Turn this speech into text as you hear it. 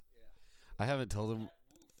I haven't told him.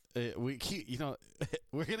 We keep,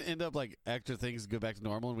 we're gonna end up like after things go back to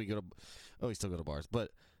normal and we go to. Oh, we still go to bars, but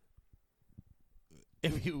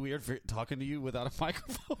it'd be weird for talking to you without a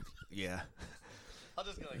microphone. Yeah. I'll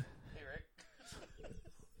just go like, hey Rick.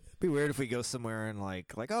 Be weird if we go somewhere and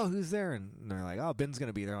like, oh, who's there? And they're like, oh, Ben's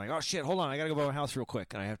gonna be there. I'm like, oh shit, hold on, I gotta go by my house real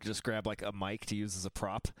quick, and I have to just grab like a mic to use as a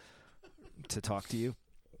prop to talk to you.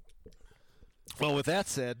 Well, with that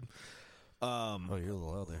said, Oh, you're a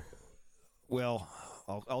little out there. well,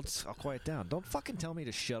 I'll quiet down. Don't fucking tell me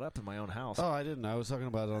to shut up in my own house. Oh, I didn't. I was talking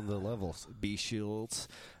about it on the levels. B shields.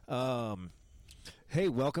 Hey,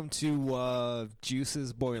 welcome to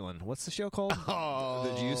Juices Boiling. What's the show called? Oh,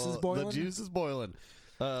 The Juice is Boiling? The juice is boiling.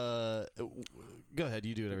 Go ahead.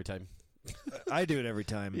 You do it every time. I do it every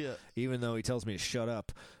time, Yeah. even though he tells me to shut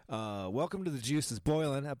up. Welcome to The Juice is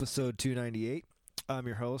Boiling, episode 298. I'm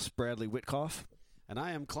your host, Bradley Whitkoff. And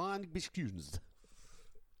I am Klein Bischkünst.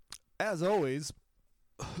 As always,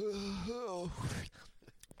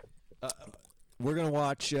 we're gonna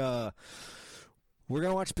watch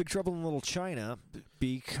Big Trouble in Little China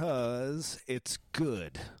because it's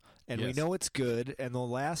good, and we Yes. know it's good. And the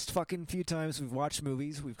last fucking few times we've watched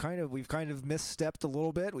movies, we've kind of misstepped a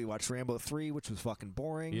little bit. We watched Rambo 3, which was fucking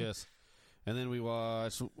boring. Yes. And then we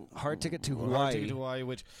watched Hard Ticket to Hard Hawaii. Ticket to Hawaii,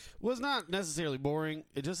 which was not necessarily boring.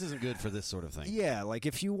 It just isn't good for this sort of thing. Yeah, like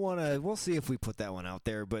if you want to, we'll see if we put that one out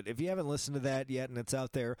there. But if you haven't listened to that yet and it's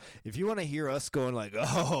out there, if you want to hear us going like,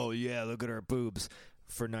 oh, yeah, look at our boobs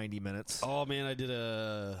for 90 minutes. Oh, man, I did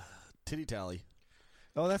a titty tally.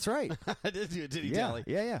 Oh, that's right. I did do a titty Yeah, tally.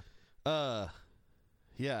 yeah.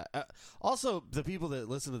 Yeah. Also, the people that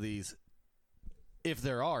listen to these, if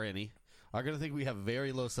there are any, are going to think we have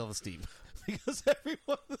very low self-esteem because every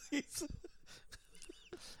one of these.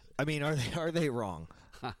 I mean, are they wrong?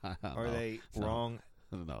 Are they wrong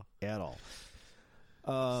No. at all?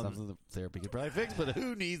 Something the therapy could probably fix, but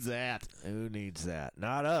who needs that? Who needs that?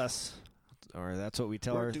 Not us. Or that's what we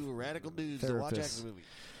tell We're our two radical dudes to watch therapists. action movies.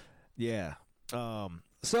 Yeah.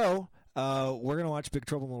 So we're gonna watch Big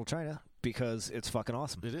Trouble in Little China because it's fucking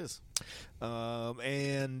awesome. It is.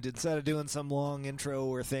 And instead of doing some long intro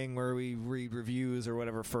or thing where we read reviews or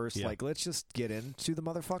whatever first, Yeah. like let's just get into the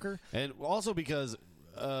motherfucker. And also because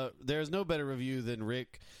there's no better review than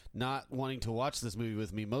Rick not wanting to watch this movie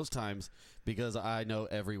with me most times because I know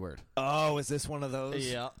every word. Oh, is this one of those?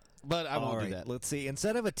 Yeah. But I All won't right, do that. let's see.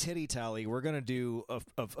 Instead of a titty tally, we're gonna do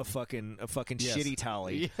a fucking Yes. shitty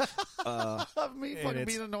tally. Of me and fucking it's-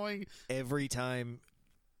 being annoying. Every time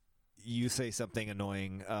you say something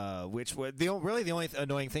annoying, which would the only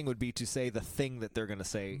annoying thing would be to say the thing that they're going to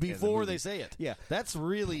say in the Before movie. they say it. Yeah. That's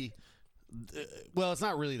really... well, it's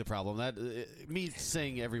not really the problem. That me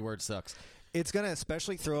saying every word sucks. It's going to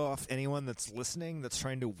especially throw off anyone that's listening that's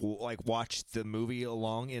trying to like watch the movie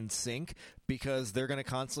along in sync because they're going to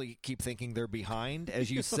constantly keep thinking they're behind as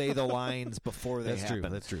you say the lines before they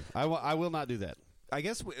happen. That's true. I will not do that. I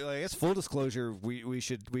guess full disclosure, we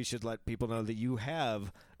should let people know that you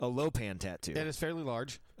have a Lopan tattoo. And it's fairly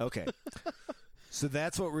large. Okay. So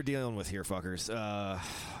that's what we're dealing with here, fuckers.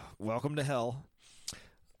 Welcome to hell,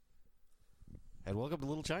 And welcome to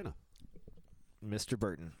Little China. Mr.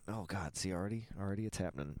 Burton. Oh God, see already it's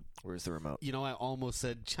happening. Where's the remote? You know, I almost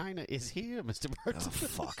said China is here, Mr. Burton. Oh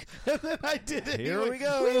fuck. And then I did it. Here we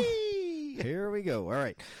go. Whee! Here we go. All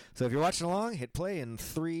right. So if you're watching along, hit play in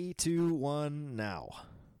 3, 2, 1 now.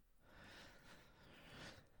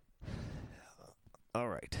 All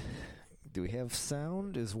right. Do we have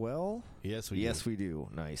sound as well? Yes, we Yes, we do.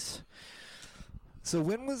 Nice. So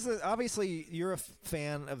when was the... Obviously, you're a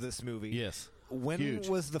fan of this movie. Yes. When Huge.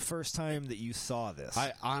 was the first time that you saw this?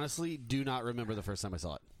 I honestly do not remember the first time I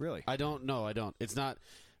saw it. Really? I don't know. I don't. It's not...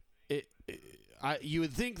 You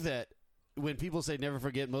would think that when people say never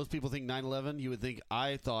forget, most people think 9/11. You would think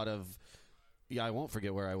I thought of... Yeah, I won't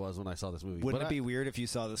forget where I was when I saw this movie. Wouldn't But it be weird if you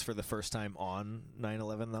saw this for the first time on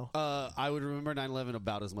 9/11, though? I would remember 9/11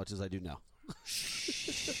 about as much as I do now.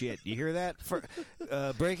 Shit. You hear that?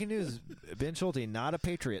 Breaking news. Ben Schulte, not a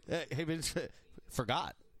patriot. Hey, man,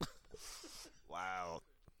 forgot. Wow.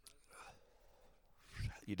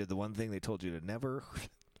 You did the one thing they told you to never,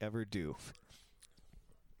 ever do.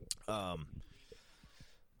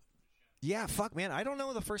 Yeah, fuck, man. I don't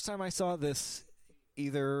know the first time I saw this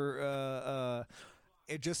either.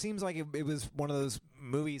 It just seems like it was one of those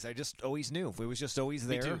movies I just always knew. It was just always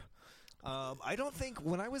there. too. I don't think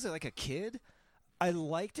when I was like a kid, I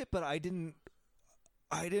liked it, but I didn't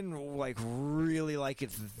like really like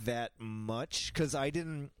it that much because I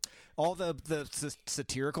didn't. all the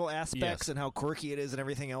satirical aspects Yes. and how quirky it is and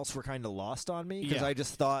everything else were kind of lost on me because Yeah. I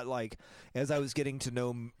just thought like as I was getting to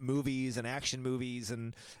know movies and action movies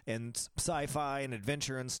and sci-fi and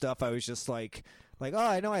adventure and stuff, I was just like oh,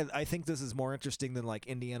 I know I think this is more interesting than like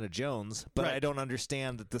Indiana Jones, but Right. I don't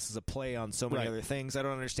understand that this is a play on so many Right. other things. I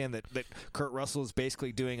don't understand that Kurt Russell is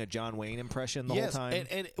basically doing a John Wayne impression the whole time.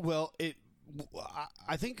 and well,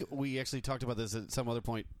 I think we actually talked about this at some other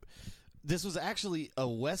point. This was actually a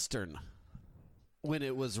Western when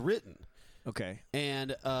it was written, Okay.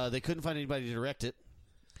 and they couldn't find anybody to direct it.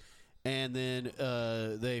 And then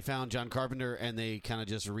they found John Carpenter, and they kind of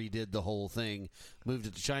just redid the whole thing, moved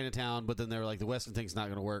it to Chinatown. But then they were like, the Western thing's not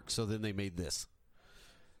going to work, so then they made this.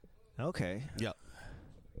 Okay. Yep.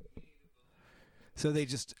 So they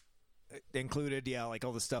just included, like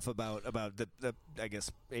all the stuff about the I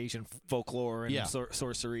guess Asian folklore and Yeah.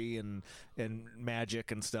 sorcery and magic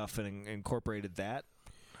and stuff, and incorporated that.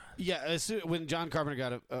 Yeah, when John Carpenter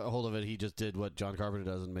got a hold of it, he just did what John Carpenter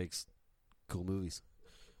does and makes cool movies.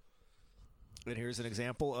 And here's an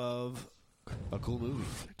example of A cool movie.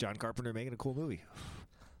 John Carpenter making a cool movie.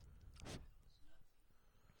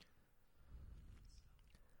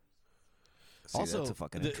 See, Also, that's a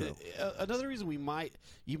fucking intro. Another reason you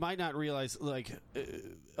might not realize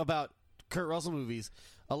about Kurt Russell movies,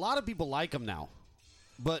 a lot of people like them now,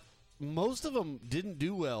 but most of them didn't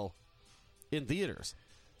do well in theaters.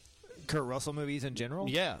 Kurt Russell movies in general?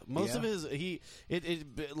 Yeah, most of Yeah. his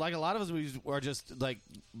like a lot of his movies are just like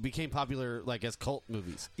became popular like as cult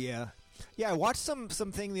movies. Yeah. Yeah, I watched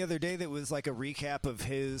something the other day that was like a recap of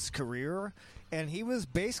his career, and he was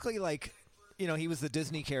basically like, he was the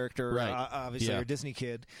Disney character, Right. Obviously, Yeah. or Disney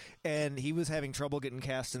kid, and he was having trouble getting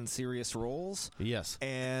cast in serious roles. Yes.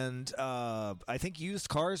 And I think Used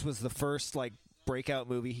Cars was the first like breakout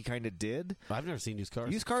movie he kind of did. I've never seen Used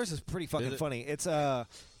Cars. Used Cars is pretty fucking Is it? funny. It's oh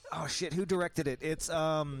shit, who directed it? It's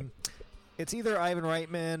either Ivan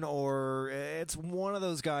Reitman or it's one of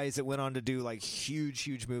those guys that went on to do like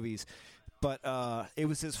huge movies. But it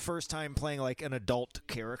was his first time playing like an adult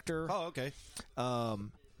character. Oh, okay.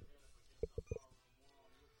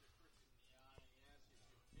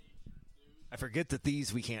 I forget that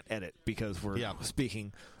these we can't edit because we're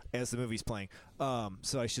speaking as the movie's playing.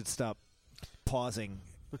 So I should stop pausing.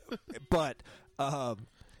 But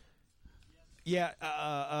he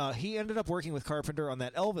ended up working with Carpenter on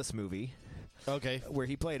that Elvis movie. Okay. Where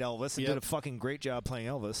he played Elvis and Yep. did a fucking great job playing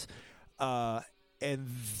Elvis. And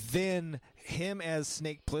then him as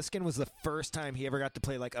Snake Plissken was the first time he ever got to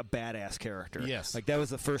play like a badass character. Yes. Like that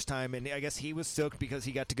was the first time, and I guess he was stoked because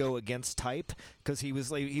he got to go against type because he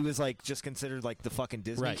was like just considered like the fucking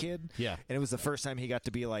Disney Right. kid. Yeah. And it was the first time he got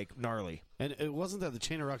to be like gnarly. And it wasn't that the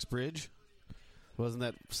Chain of Rocks Bridge? Wasn't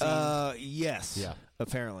that scene? Yes. Yeah.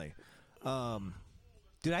 Apparently.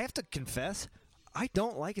 Did I have to confess? I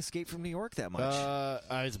don't like Escape from New York that much.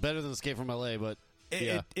 It's better than Escape from LA, but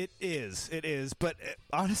It is. But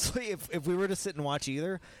honestly, if we were to sit and watch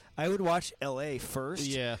either, I would watch L.A. first.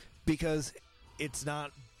 Yeah. Because it's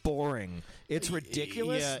not boring. It's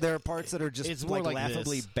ridiculous. Yeah. There are parts that are just It's more like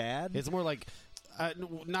laughably this. bad. It's more like,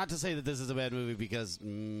 not to say that this is a bad movie because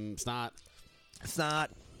it's not. It's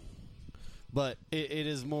not. But it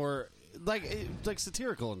is more like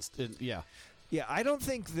satirical and yeah. Yeah, I don't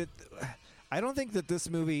think that this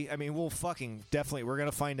movie. I mean, we're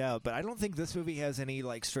gonna find out, but I don't think this movie has any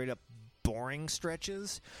like straight up boring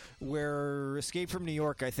stretches. Where Escape from New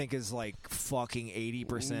York, I think, is like fucking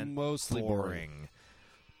 80% Mostly boring.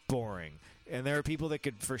 And there are people that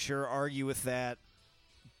could for sure argue with that.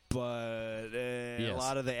 But a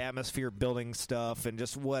lot of the atmosphere building stuff and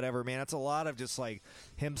just whatever, man. It's a lot of just like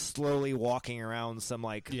him slowly walking around some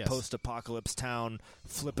like post-apocalypse town,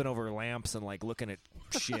 flipping over lamps and like looking at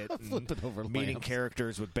shit, and Flipping over meeting lamps.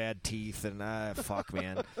 characters with bad teeth, and fuck,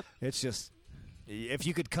 man. It's just, if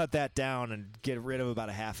you could cut that down and get rid of about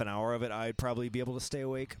a half an hour of it, I'd probably be able to stay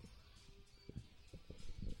awake.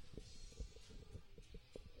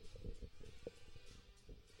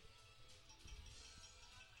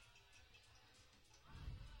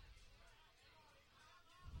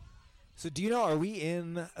 So do you know, are we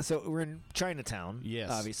in, so we're in Chinatown,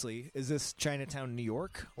 Yes. obviously. Is this Chinatown, New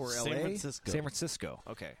York or San L.A.? Francisco. San Francisco,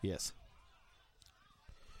 okay. Yes.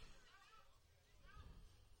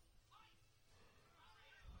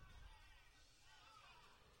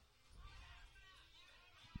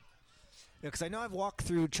 Yeah, because I know I've walked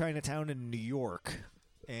through Chinatown in New York,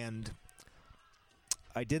 and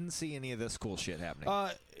I didn't see any of this cool shit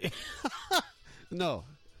happening. No.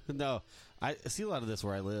 I see a lot of this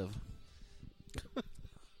where I live.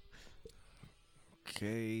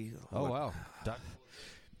 Okay. Oh wow.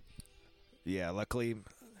 Yeah, luckily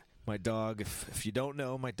My dog, if you don't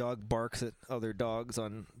know, my dog barks at other dogs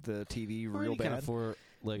on the TV real bad. Kind of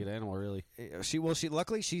four-legged animal, really. She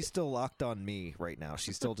luckily she's still locked on me right now.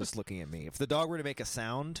 She's still just looking at me. If the dog were to make a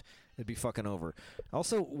sound, it'd be fucking over.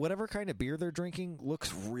 Also, whatever kind of beer they're drinking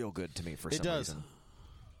looks real good to me for some reason.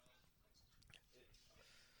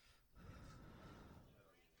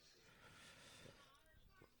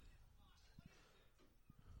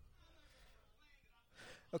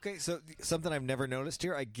 Okay, so something I've never noticed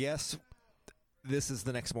here, I guess this is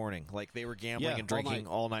the next morning. Like, they were gambling and drinking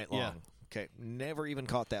all night long. Yeah. Okay, never even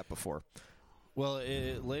caught that before. Well,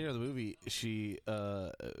 later in the movie,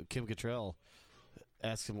 Kim Cattrall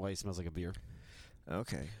asks him why he smells like a beer.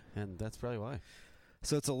 Okay. And that's probably why.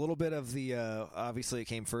 So it's a little bit of the, obviously it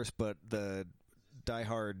came first, but the Die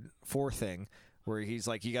Hard 4 thing, where he's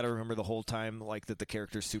like, you got to remember the whole time, like, that the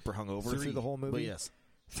character's super hungover through the whole movie? But yes.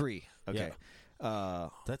 3. Okay. Yeah.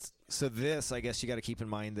 That's so this, I guess you got to keep in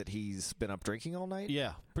mind that he's been up drinking all night?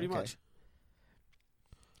 Yeah, pretty much.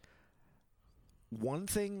 One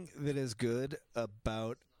thing that is good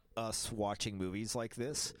about us watching movies like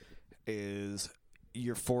this is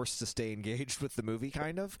you're forced to stay engaged with the movie,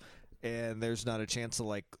 kind of, and there's not a chance to,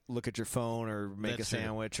 like, look at your phone or make a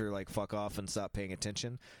sandwich or, like, fuck off and stop paying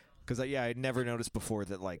attention. Because, I'd never noticed before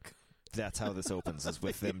that, like, that's how this opens, is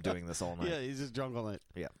with them doing this all night. Yeah, he's just drunk all night.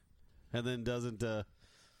 Yeah. And then doesn't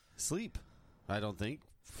sleep, I don't think,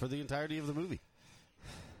 for the entirety of the movie.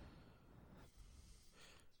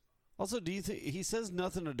 Also, do you think he says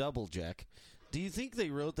nothing to double, Jack? Do you think they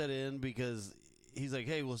wrote that in because he's like,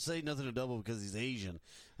 hey, we'll say nothing to double because he's Asian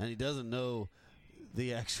and he doesn't know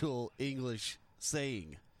the actual English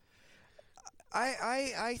saying?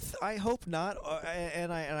 I hope not,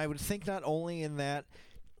 and I would think not only in that.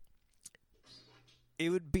 It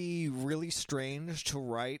would be really strange to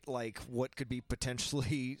write, like, what could be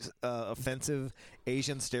potentially offensive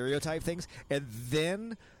Asian stereotype things and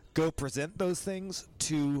then go present those things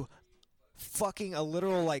to fucking a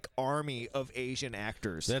literal, like, army of Asian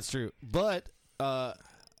actors. That's true. But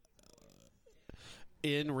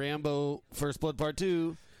in Rambo First Blood Part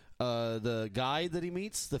 2, the guy that he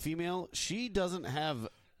meets, the female, she doesn't have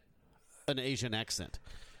an Asian accent.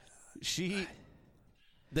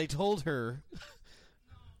 They told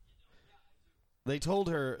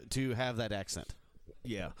her to have that accent.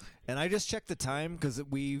 Yeah. And I just checked the time because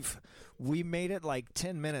we made it like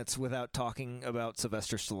 10 minutes without talking about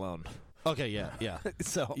Sylvester Stallone. Okay, yeah.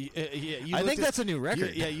 So I think that's a new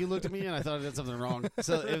record. You looked at me and I thought I did something wrong.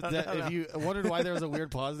 So if you wondered why there was a weird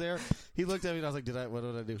pause there, he looked at me and I was like, what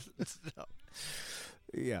did I do? No.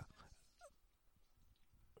 Yeah.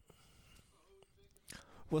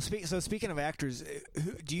 Well, speaking of actors,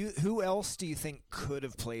 who else do you think could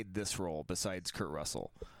have played this role besides Kurt Russell?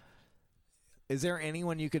 Is there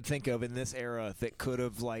anyone you could think of in this era that could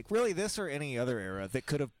have, like, really this or any other era, that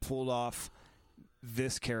could have pulled off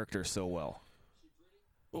this character so well?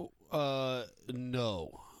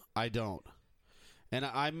 No, I don't. And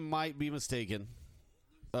I might be mistaken.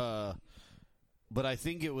 But I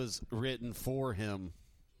think it was written for him.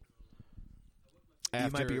 After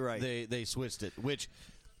you might be right. They switched it, which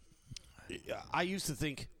I used to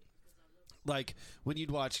think, like, when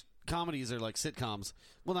you'd watch comedies or, like, sitcoms,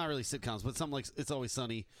 well, not really sitcoms, but something like It's Always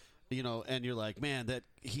Sunny, you know, and you're like, man, that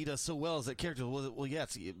he does so well as that character. Well, yeah,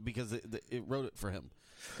 it's because it wrote it for him.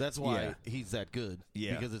 That's why he's that good.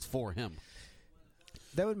 Yeah. Because it's for him.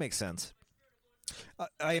 That would make sense.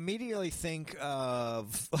 I immediately think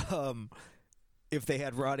of if they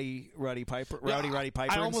had Roddy Piper. Roddy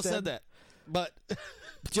Piper. I almost instead. said that, but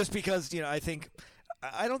just because, you know,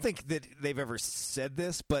 I don't think that they've ever said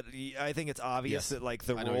this, but I think it's obvious that, like,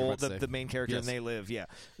 the role, the main character in They Live,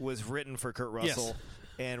 was written for Kurt Russell,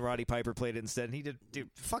 and Roddy Piper played it instead, and he did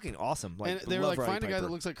fucking awesome. Like, and they were like, Roddy find Piper. a guy that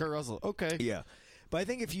looks like Kurt Russell. Okay. Yeah. But I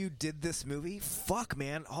think if you did this movie, fuck,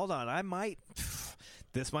 man, hold on,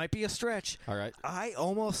 this might be a stretch. All right. I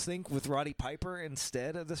almost think with Roddy Piper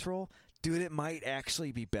instead of this role, dude, it might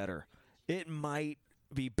actually be better. It might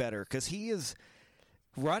be better, because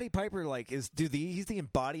Roddy Piper, like, he's the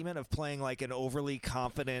embodiment of playing, like, an overly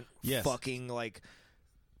confident, fucking, like,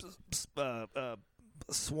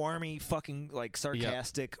 swarmy, fucking, like,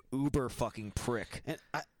 sarcastic, uber fucking prick. And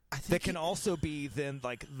I think that can also be then,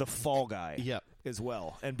 like, the fall guy as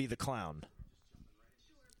well, and be the clown.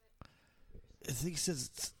 I think he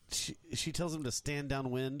says she tells him to stand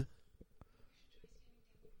downwind.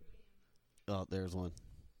 Oh, there's one.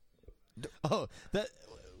 Oh, that.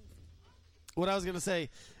 What I was going to say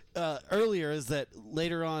earlier is that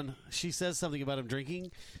later on she says something about him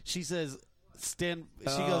drinking. She says, "Stand." She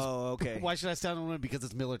goes, okay. Why should I stand downwind? Because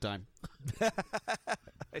it's Miller time.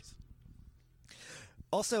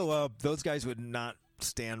 Also, those guys would not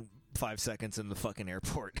stand 5 seconds in the fucking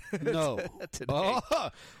airport. No. Today. Oh,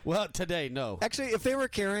 well, today, no. Actually, if they were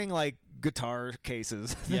carrying like guitar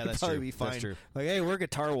cases, Yeah, they'd that's probably true. be fine. That's true. Like, hey, we're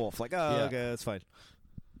Guitar Wolf. Like, oh, Yeah. okay, that's fine.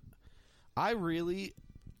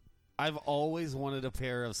 I've always wanted a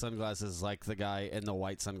pair of sunglasses like the guy in the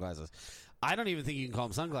white sunglasses. I don't even think you can call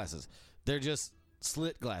them sunglasses. They're just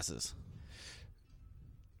slit glasses.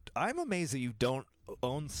 I'm amazed that you don't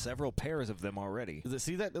own several pairs of them already.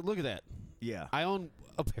 See that? Look at that. Yeah. I own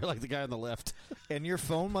a pair like the guy on the left. And your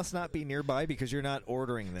phone must not be nearby because you're not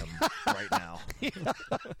ordering them right now.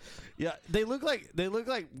 Yeah, they look like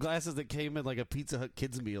glasses that came in like a Pizza Hut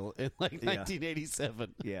kids meal in like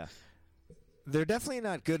 1987. Yeah. They're definitely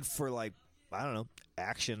not good for, like, I don't know,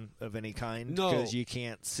 action of any kind. No. Because you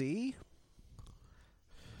can't see.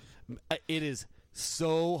 It is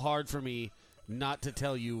so hard for me not to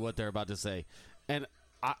tell you what they're about to say. And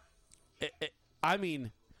I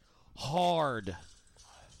mean hard.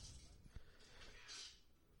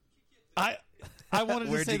 I wanted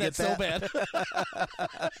to Where'd say you that get so that?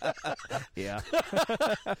 bad. Yeah.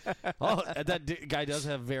 Oh, that guy does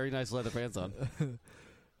have very nice leather pants on.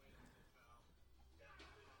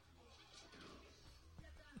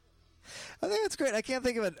 I think that's great. I can't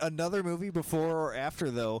think of another movie before or after,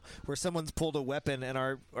 though, where someone's pulled a weapon and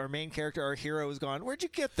our main character, our hero, is gone, where'd you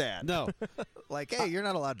get that? No. Like, hey, you're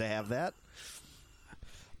not allowed to have that.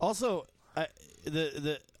 Also, I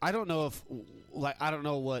don't know if I don't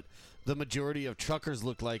know what the majority of truckers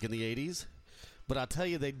looked like in the 80s, but I'll tell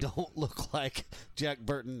you they don't look like Jack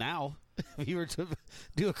Burton now. If you were to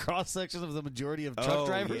do a cross section of the majority of truck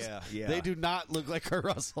drivers, yeah. they do not look like Kurt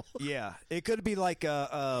Russell. Yeah, it could be like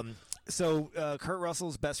Kurt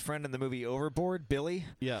Russell's best friend in the movie Overboard, Billy.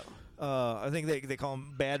 Yeah. I think they call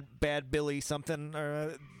him Bad Billy something.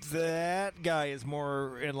 That guy is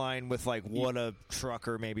more in line with like what a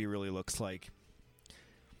trucker maybe really looks like.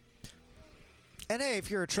 And hey,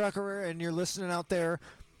 if you're a trucker and you're listening out there,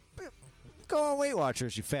 go on Weight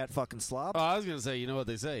Watchers, you fat fucking slob. Oh, I was going to say, you know what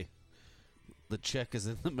they say? The check is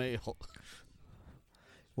in the mail.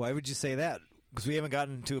 Why would you say that? Because we haven't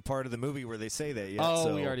gotten to a part of the movie where they say that yet. Oh,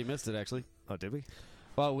 so. we already missed it, actually. Oh, did we?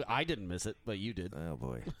 Well, I didn't miss it, but you did. Oh,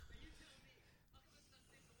 boy.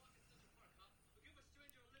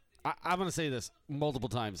 I'm going to say this multiple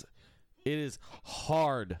times. It is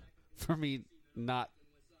hard for me not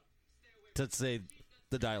to say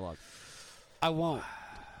the dialogue. I won't.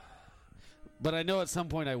 But I know at some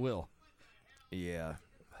point I will. Yeah.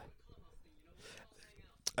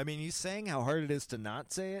 I mean, you saying how hard it is to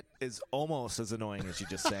not say it is almost as annoying as you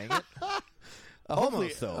just saying it.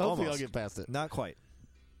 Almost, though. Hopefully almost. I'll get past it. Not quite.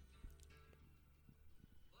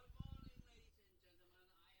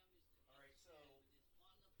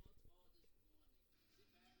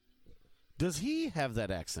 Does he have that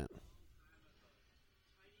accent?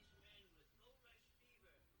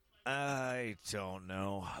 I don't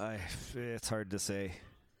know. It's hard to say.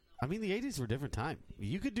 I mean, the 80s were a different time.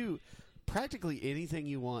 You could do practically anything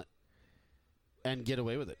you want and get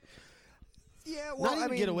away with it. Yeah, well, Not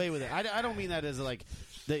even get away with it. I don't mean that as like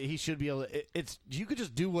that he should be able to. It's you could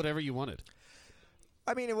just do whatever you wanted.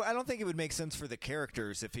 I mean, I don't think it would make sense for the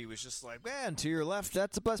characters if he was just like, man, to your left,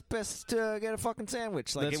 that's the best to get a fucking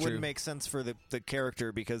sandwich. Like, That's it wouldn't true. make sense for the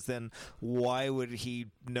character because then why would he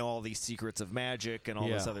know all these secrets of magic and all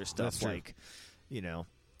this Yeah, other stuff? that's true. Like, you know,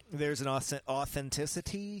 there's an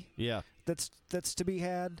authenticity Yeah. that's to be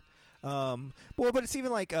had. Well, but it's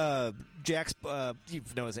even like Jack's, you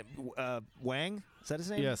know his name, Wang? Is that his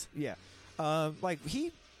name? Yes. Yeah. Like,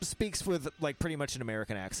 he speaks with, like, pretty much an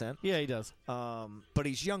American accent. Yeah, he does. But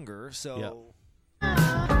he's younger, so... Yeah.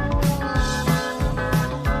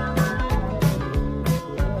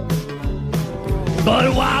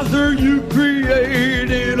 Budweiser, you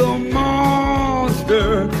created a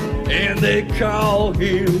monster, and they call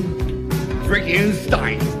him freaking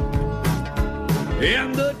Stein.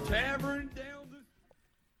 In the tavern down the...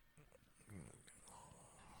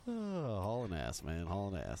 Oh, hauling ass, man.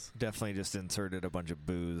 Hauling ass. Definitely just inserted a bunch of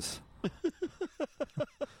booze.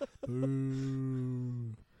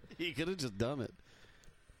 He could have just done it.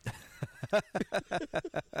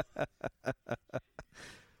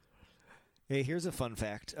 Hey, here's a fun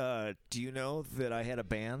fact. Do you know that I had a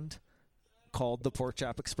band called the Pork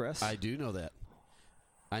Chop Express? I do know that.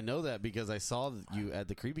 I know that because I saw you at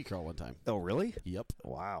the Creepy Crawl one time. Oh, really? Yep.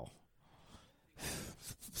 Wow.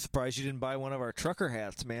 Surprised you didn't buy one of our trucker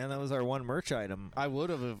hats, man. That was our one merch item. I would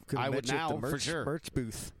have. Could've I met would you at now the merch, for sure. Merch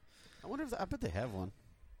booth. I wonder if I bet they have one.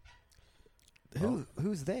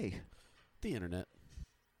 Who's they? The internet.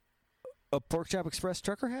 A Pork Chop Express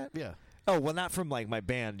trucker hat? Yeah. Oh, well, not from like my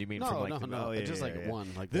band. You mean No, from like no, the, no. Oh, yeah, Just yeah, like yeah. one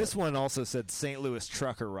like This that. one also said St. Louis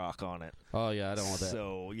Trucker Rock on it. Oh yeah, I don't want that.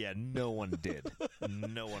 So yeah, no one did.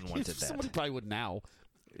 No one wanted Somebody that. probably would now.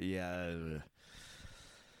 Yeah,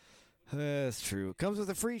 that's true. It comes with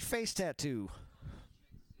a free face tattoo.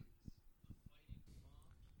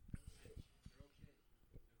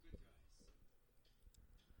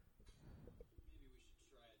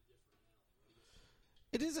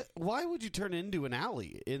 It is. Why would you turn into an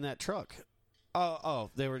alley in that truck? Oh,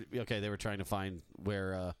 they were okay. They were trying to find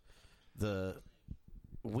where the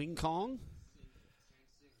Wing Kong.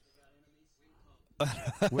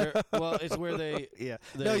 It's where they. Yeah.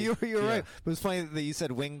 they No, you're yeah. right. It was funny that you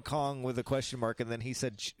said Wing Kong with a question mark, and then he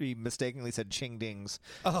mistakenly said Ching Dings.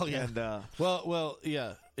 Oh yeah. And Well,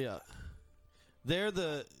 yeah. They're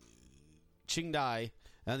the Ching Dai,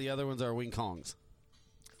 and the other ones are Wing Kongs.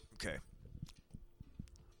 okay.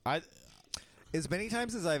 As many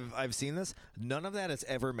times as I've seen this, none of that has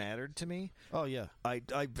ever mattered to me. Oh yeah. I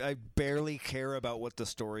barely care about what the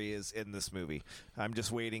story is in this movie. I'm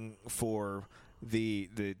just waiting for the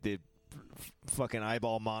fucking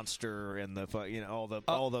eyeball monster and the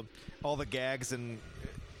all the gags and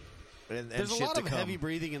There's a shit lot to of come. heavy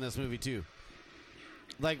breathing in this movie too.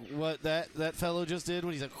 Like what that fellow just did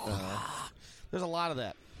when he's like, there's a lot of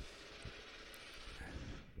that.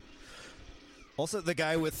 Also, the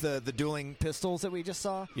guy with the dueling pistols that we just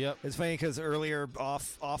saw. Yep. It's funny because earlier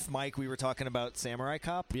off mic we were talking about Samurai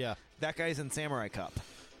Cop. Yeah. That guy's in Samurai Cop.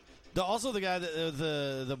 Also, the guy that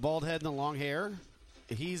the bald head and the long hair,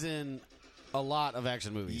 he's in a lot of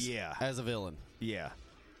action movies. Yeah. As a villain. Yeah.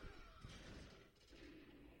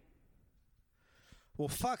 Well,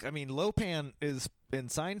 fuck. I mean, Lopan is in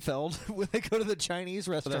Seinfeld when they go to the Chinese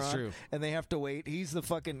restaurant. true. And they have to wait. He's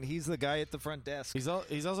the guy at the front desk. He's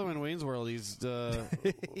also in Wayne's World. He's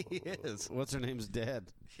He is. what's her name's dad.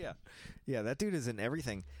 Yeah. Yeah, that dude is in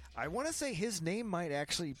everything. I want to say his name might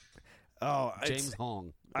actually. Oh, James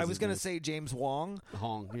Hong. I was going to say James Wong,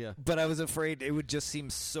 Hong. Yeah. but I was afraid it would just seem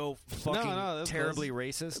so fucking no, that's terribly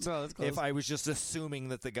close. racist No, that's close. if I was just assuming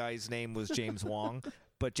that the guy's name was James Wong.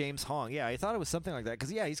 But James Hong, yeah, I thought it was something like that.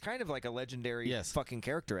 Because, yeah, he's kind of like a legendary Yes. fucking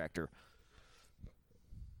character actor.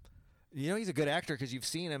 You know he's a good actor because you've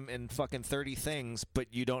seen him in fucking 30 Things,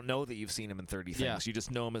 but you don't know that you've seen him in 30 Things. Yeah. You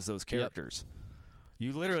just know him as those characters.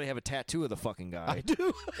 You literally have a tattoo of the fucking guy. I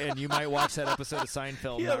do. And you might watch that episode of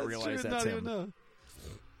Seinfeld and not realize that's him. Know.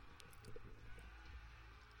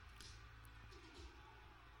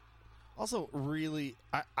 Also, really,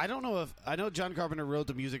 I don't know if I know John Carpenter wrote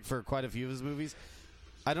the music for quite a few of his movies.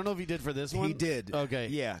 I don't know if he did for this one. He did. Okay.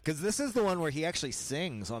 Yeah, because this is the one where he actually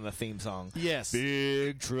sings on the theme song. Yes.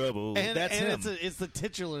 Big Trouble. And That's him. It's the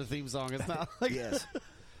titular theme song. It's not like Yes.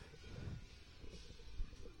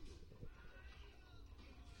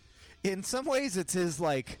 In some ways, it's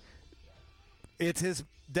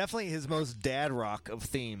definitely his most dad rock of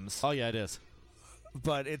themes, Oh yeah, it is.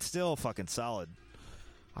 but it's still fucking solid.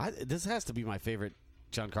 This has to be my favorite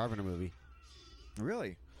John Carpenter movie.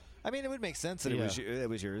 Really? I mean, it would make sense that Yeah. it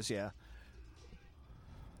was yours, yeah.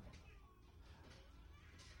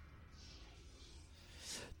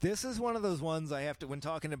 This is one of those ones I have to, when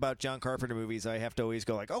talking about John Carpenter movies, I have to always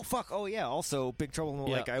go like, oh, fuck, oh, yeah, also Big Trouble in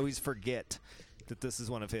Little Yeah. Lake. I always forget that this is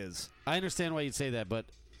one of his. I understand why you'd say that, but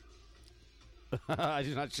I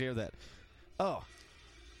do not share that. Oh.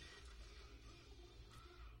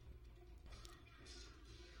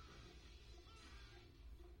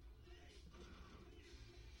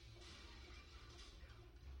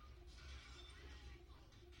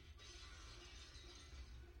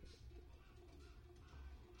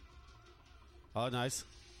 Oh, nice.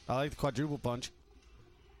 I like the quadruple punch.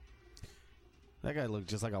 That guy looked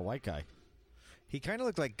just like a white guy. He kind of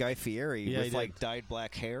looked like Guy Fieri Yeah, he with, did. like, dyed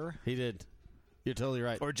black hair. He did. You're totally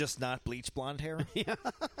right. Or just not bleach blonde hair.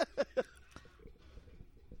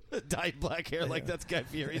 Dyed black hair like that's Guy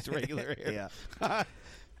Fieri's regular hair. Yeah.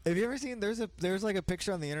 Have you ever seen? There's like a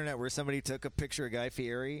picture on the internet where somebody took a picture of Guy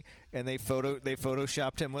Fieri and they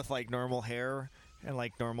photoshopped him with like normal hair and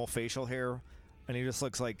like normal facial hair, and he just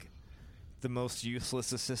looks like the most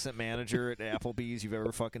useless assistant manager at Applebee's you've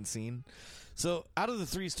ever fucking seen. So, out of the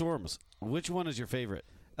three storms, which one is your favorite?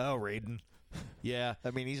 Oh, Raiden. Yeah,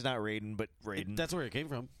 I mean, he's not Raiden, but Raiden. that's where it came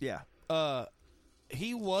from. Yeah.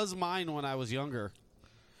 He was mine when I was younger.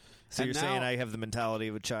 So And you're now- saying I have the mentality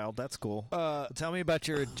of a child. That's cool. Tell me about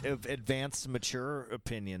your advanced, mature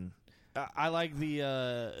opinion. I like the.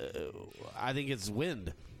 I think it's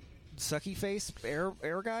Wind. Sucky face air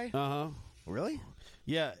guy? Uh huh. Really?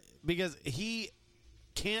 Yeah, because he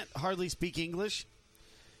can't hardly speak English,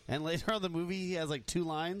 and later on in the movie he has like two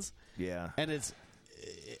lines, Yeah. and it's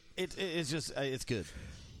It's just it's good.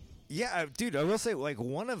 Yeah, dude, I will say, like,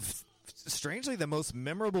 one of, strangely, the most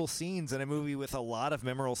memorable scenes in a movie with a lot of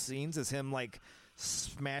memorable scenes is him, like,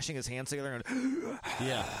 smashing his hands together and,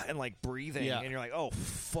 Yeah. and like, breathing. Yeah. And you're like, oh,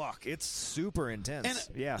 fuck. It's super intense.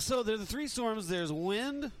 And yeah. So there's the three storms. There's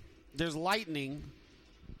wind, there's lightning,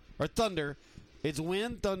 or thunder. It's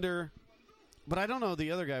wind, thunder, but I don't know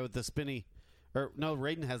the other guy with the spinny, or no,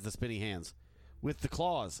 Raiden has the spinny hands with the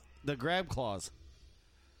claws, the grab claws.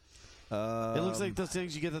 It looks like those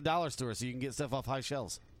things you get at the dollar store so you can get stuff off high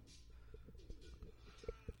shelves.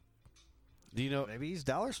 Do you know? Maybe he's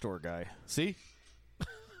dollar store guy. See?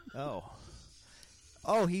 Oh,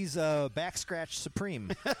 he's Back Scratch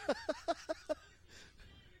Supreme.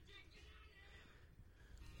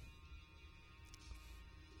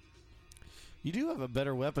 You do have a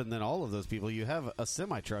better weapon than all of those people. You have a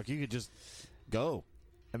semi-truck. You could just go.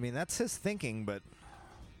 I mean, that's his thinking, but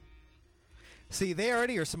see, they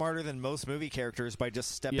already are smarter than most movie characters by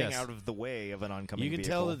just stepping Yes. out of the way of an oncoming You can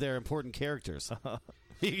vehicle. tell that they're important characters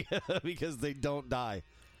because they don't die.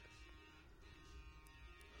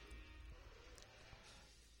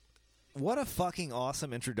 What a fucking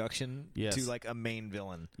awesome introduction Yes. to, like, a main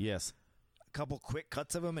villain. Yes. A couple quick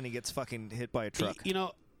cuts of him, and he gets fucking hit by a truck. You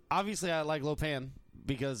know, obviously I like Lopan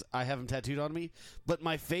because I have him tattooed on me, but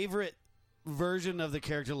my favorite version of the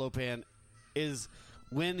character Lopan is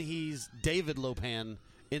when he's David Lopan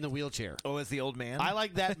in the wheelchair. Oh, as the old man? I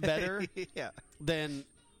like that better yeah. than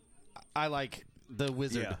I like the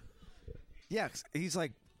wizard. Yeah. Yeah, 'cause he's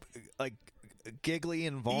like giggly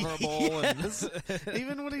and vulnerable. Yes.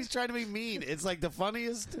 Even when he's trying to be mean, it's like the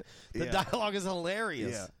funniest. The Yeah. dialogue is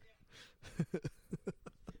hilarious. Yeah.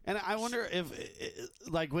 And I wonder if,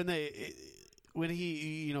 like, when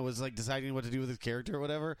he, was like deciding what to do with his character or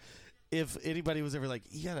whatever, if anybody was ever like,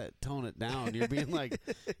 you gotta tone it down. You're being like,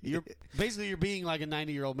 you're being like a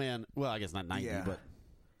 90-year-old man. Well, I guess not 90, Yeah. but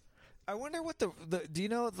I wonder what the do you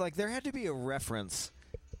know, like, there had to be a reference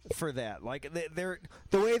for that, like, the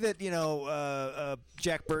way that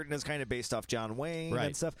Jack Burton is kind of based off John Wayne Right.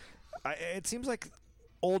 and stuff. It seems like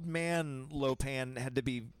Old Man Lopan had to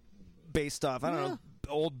be based off, I don't know,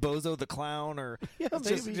 old Bozo the Clown, or Yeah,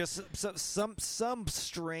 maybe. just some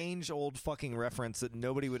strange old fucking reference that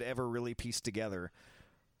nobody would ever really piece together,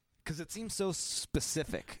 because it seems so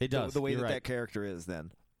specific. It does. the way You're that right. that character is.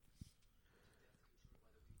 Then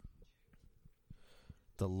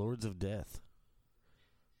the Lords of Death.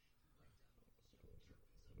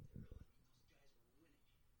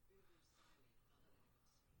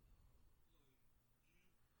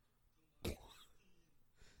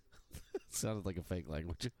 Sounded like a fake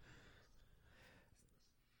language.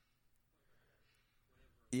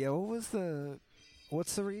 yeah, what's the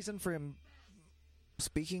reason for him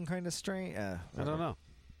speaking kind of strange? I don't know.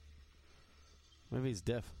 Maybe he's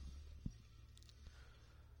deaf.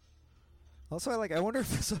 Also, I wonder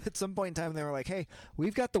if at some point in time they were like, "Hey,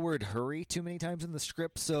 we've got the word hurry too many times in the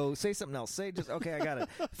script, so say something else. Say just okay, I got it.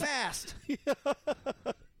 Fast."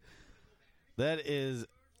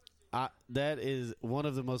 That is one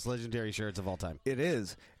of the most legendary shirts of all time. It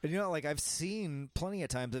is. And like, I've seen plenty of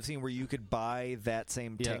times where you could buy that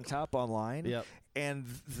same Yeah. tank top online. Yep. And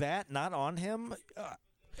that not on him,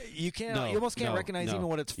 you can't. No, you almost can't no, recognize no. even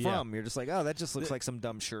what it's Yeah. from. You're just like, oh, that just looks like some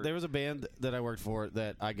dumb shirt. There was a band that I worked for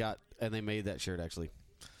that I got, and they made that shirt actually.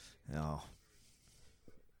 Oh.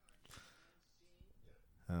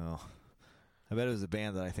 I bet it was a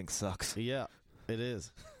band that I think sucks. Yeah, it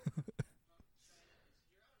is.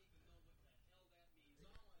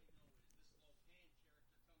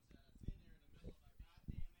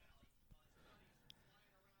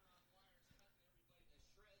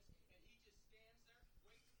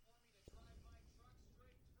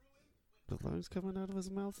 The lungs coming out of his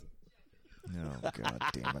mouth. Oh, God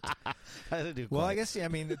damn it. I had to do Well, I quiet. guess, I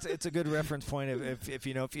mean, it's a good reference point if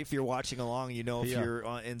you're watching along, if Yeah. you're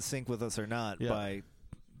in sync with us or not, Yeah. by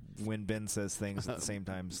when Ben says things at the same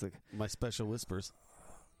time as the My special whispers.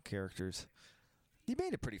 characters. You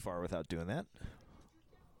made it pretty far without doing that.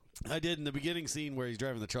 I did in the beginning scene where he's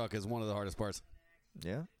driving the truck is one of the hardest parts.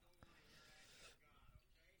 Yeah.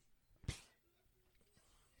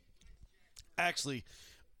 Actually,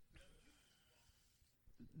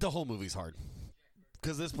 the whole movie's hard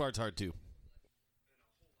because this part's hard too.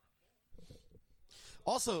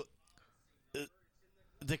 Also,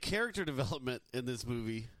 the character development in this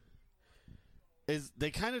movie is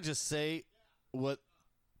they kind of just say who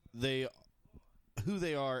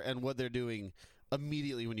they are and what they're doing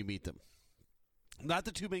immediately when you meet them. Not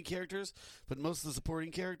the two main characters, but most of the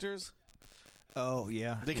supporting characters. Oh,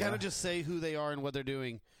 yeah. They kind of just say who they are and what they're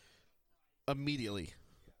doing immediately.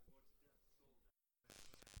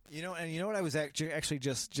 You know what I was actually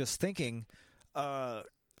just thinking. I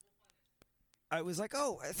was like,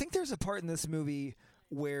 oh, I think there's a part in this movie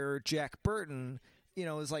where Jack Burton,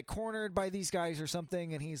 is like cornered by these guys or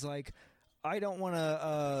something, and he's like, I don't want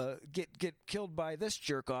to get killed by this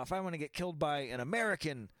jerk off. I want to get killed by an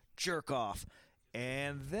American jerk off.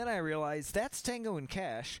 And then I realized that's Tango and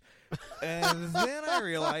Cash. And then I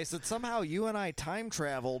realized that somehow you and I time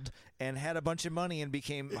traveled and had a bunch of money and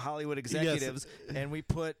became Hollywood executives, and we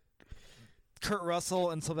put Kurt Russell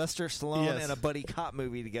and Sylvester Stallone in a buddy cop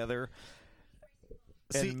movie together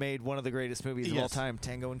and made one of the greatest movies of all time,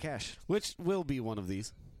 Tango and Cash. Which will be one of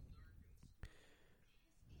these.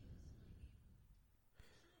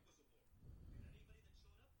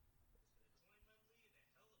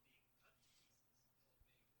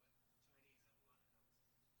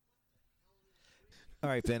 All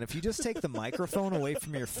right, Ben, if you just take the microphone away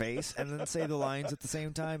from your face and then say the lines at the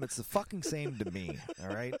same time, it's the fucking same to me, all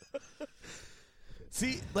right?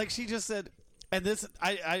 See, like she just said, and this,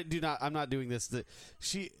 I'm not doing this.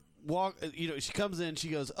 She she comes in, she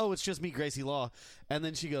goes, oh, it's just me, Gracie Law. And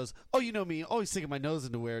then she goes, oh, you know me, always sticking my nose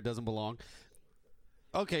into where it doesn't belong.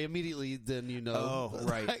 Okay, immediately then you know. Oh,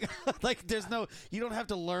 right. Like there's no, you don't have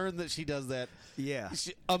to learn that she does that. Yeah.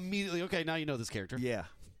 Immediately, okay, now you know this character. Yeah.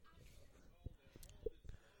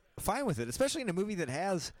 Fine with it, especially in a movie that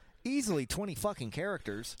has easily 20 fucking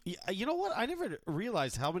characters. Yeah, you know what? I never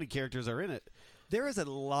realized how many characters are in it. There is a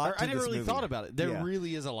lot to I never this really movie. thought about it. There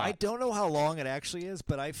really is a lot. I don't know how long it actually is,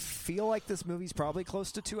 but I feel like this movie's probably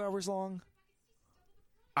close to 2 hours long.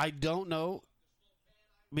 I don't know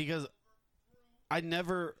because I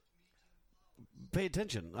never pay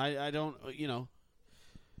attention. I don't,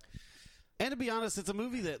 And to be honest, it's a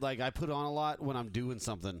movie that like I put on a lot when I'm doing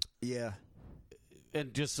something. Yeah.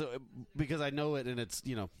 And just because I know it and it's,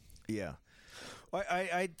 Yeah.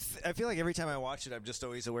 I feel like every time I watch it, I'm just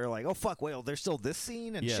always aware, like, oh, fuck, well, there's still this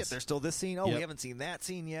scene, and shit, there's still this scene. Oh, we haven't seen that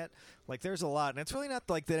scene yet. Like, there's a lot. And it's really not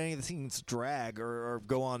like that any of the scenes drag or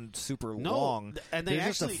go on super long. And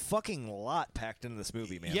there's just a fucking lot packed into this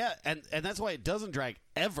movie, man. Yeah, and that's why it doesn't drag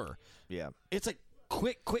ever. Yeah. It's like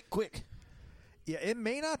quick. Yeah, it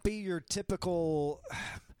may not be your typical...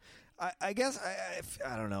 I guess,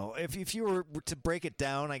 I don't know. If you were to break it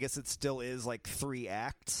down, I guess it still is like 3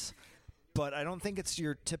 acts. But I don't think it's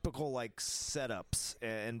your typical like setups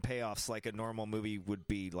and payoffs like a normal movie would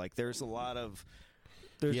be. Like there's a lot of...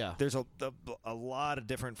 There's a lot of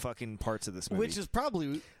different fucking parts of this movie. Which is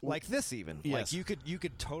probably... Like this even. Yes. Like you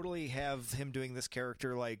could totally have him doing this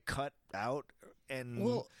character like cut out and...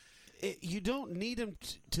 Well... you don't need him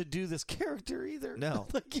to do this character either. No,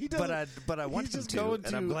 like he doesn't. But I want him to,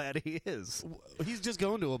 and I'm glad he is. He's just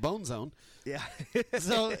going to a bone zone. Yeah.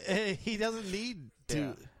 So he doesnn't need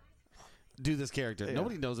to do this character. Yeah.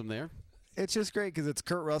 Nobody knows him there. It's just great because it's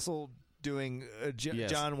Kurt Russell doing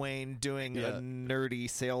John Wayne doing a nerdy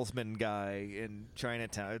salesman guy in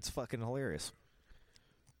Chinatown. It's fucking hilarious.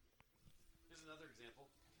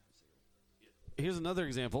 Here's another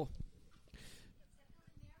example.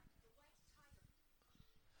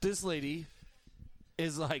 This lady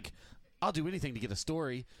is like, I'll do anything to get a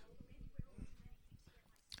story.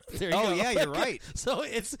 There you go. Yeah, you're right. So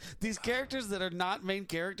it's these characters that are not main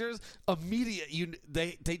characters.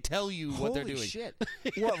 They tell you what they're doing. Holy shit!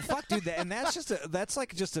 Well, fuck, dude, and that's just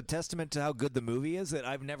a testament to how good the movie is. That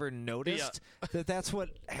I've never noticed that that's what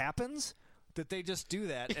happens. That they just do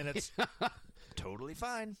that, and it's totally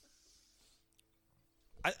fine.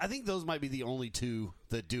 I think those might be the only 2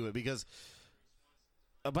 that do it because.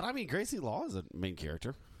 But I mean, Gracie Law is a main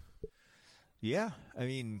character. Yeah, I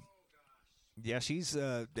mean, yeah, she's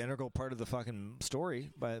an integral part of the fucking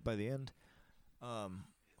story by the end. I'll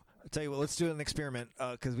tell you what, let's do an experiment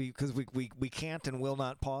because we can't and will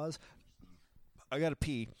not pause. I gotta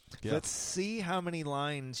pee. Yeah. Let's see how many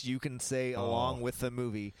lines you can say along with the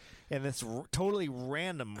movie in this totally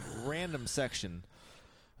random section.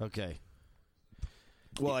 Okay.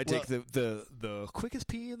 Well, I take the quickest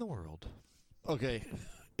pee in the world. Okay,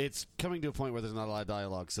 it's coming to a point where there's not a lot of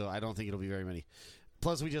dialogue, so I don't think it'll be very many.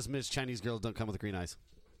 Plus, we just missed Chinese girls don't come with green eyes.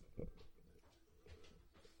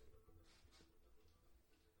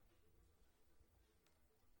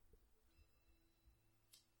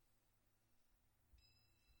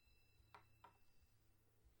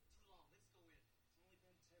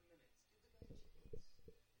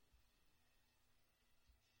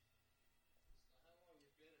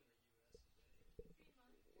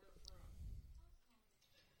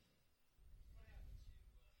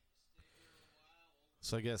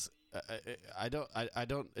 So I guess I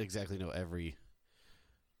don't exactly know every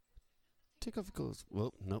takeoff goes.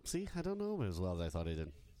 Well, nope. See, I don't know as well as I thought I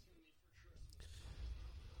did.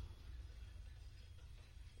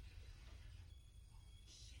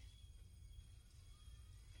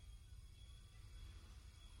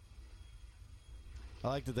 I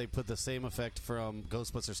like that they put the same effect from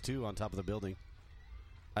Ghostbusters 2 on top of the building.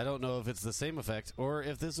 I don't know if it's the same effect or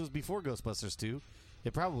if this was before Ghostbusters 2.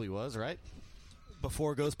 It probably was, right?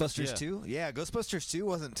 Before Ghostbusters Yeah. 2? Yeah, Ghostbusters 2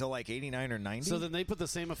 wasn't until like 89 or 90. So then they put the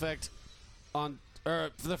same effect on for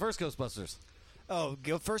the first Ghostbusters.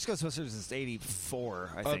 First Ghostbusters is 84,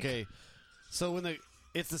 I think. Okay. So when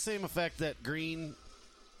it's the same effect, that green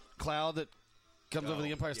cloud that comes over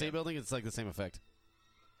the Empire State Building, it's like the same effect.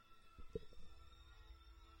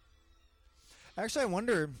 Actually, I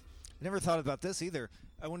wonder, I never thought about this either.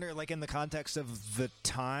 I wonder, like, in the context of the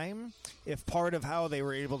time, if part of how they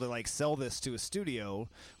were able to, like, sell this to a studio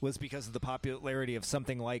was because of the popularity of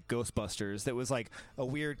something like Ghostbusters that was, like, a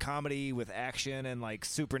weird comedy with action and, like,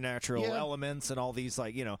 supernatural Yeah. elements and all these,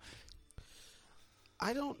 like, you know.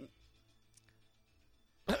 I don't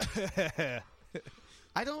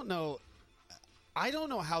know. I don't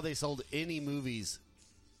know how they sold any movies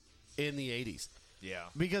in the 80s. Yeah.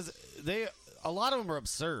 Because a lot of them are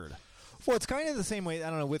absurd. Well, it's kind of the same way,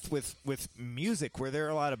 I don't know, with music, where there are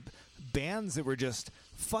a lot of bands that were just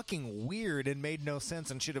fucking weird and made no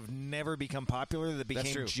sense and should have never become popular that That's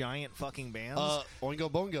became true. giant fucking bands.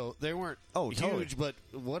 Oingo Boingo, they weren't huge, totally. but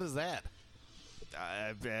what is that?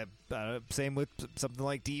 Same with something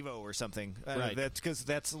like Devo or something. Right. That's because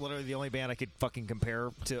that's literally the only band I could fucking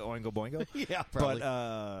compare to Oingo Boingo. Yeah, probably.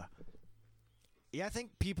 But yeah, I think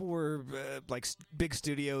people were like big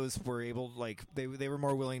studios were able, like they were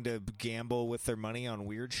more willing to gamble with their money on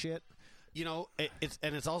weird shit. You know,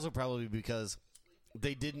 it's also probably because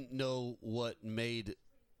they didn't know what made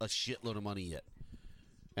a shitload of money yet.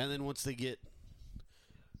 And then once they get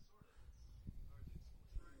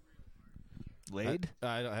Laid.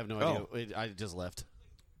 I have no idea. I just left.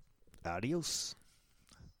 Adios.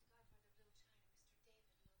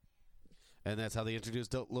 And that's how they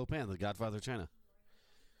introduced Lopan, the Godfather of China.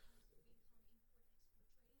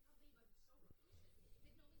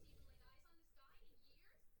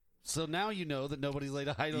 So now you know that nobody's laid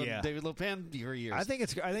eyes on Yeah. David Lopan for years. I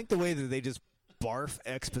think the way that they just barf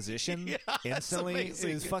exposition Yeah, it's instantly amazing.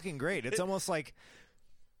 is fucking great. It's almost like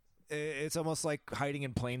hiding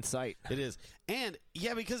in plain sight. It is. And,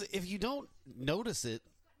 yeah, because if you don't notice it,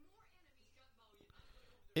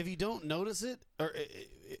 or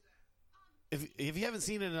if you haven't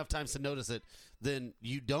seen it enough times to notice it, then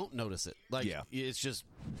you don't notice it. Like, Yeah. it's just,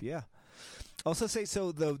 Yeah. Also say,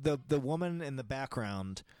 so the woman in the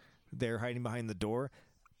background, they're hiding behind the door.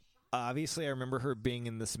 Obviously, I remember her being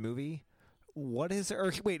in this movie. What is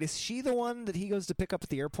her? Wait, is she the one that he goes to pick up at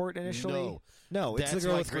the airport initially? No, it's that's the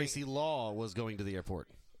girl why with Gracie Law was going to the airport.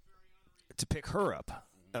 to pick her up.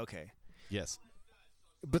 Okay, Yes.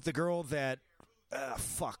 but the girl that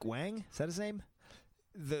Wang, is that his name?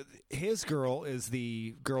 His girl is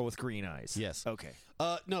the girl with green eyes. Yes. Okay.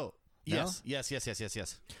 No. Yes. Yes.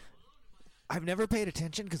 I've never paid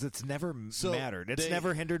attention because it's never So mattered. It's they-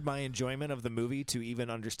 never hindered my enjoyment of the movie to even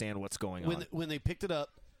understand what's going on. When they picked it up,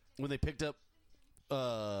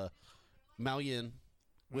 Mao Yin,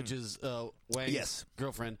 which is Wang's Yes.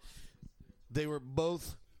 girlfriend, they were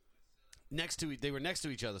both next to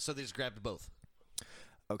each other, so they just grabbed both.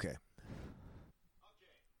 Okay.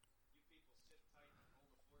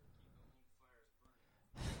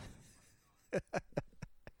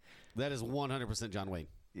 That is 100% John Wayne.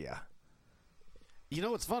 Yeah. You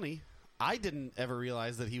know what's funny? I didn't ever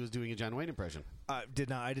realize that he was doing a John Wayne impression. I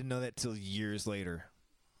didn't know that till years later.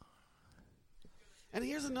 And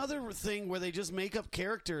here's another thing where they just make up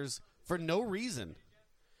characters for no reason.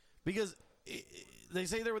 Because they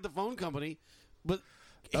say they're with the phone company, but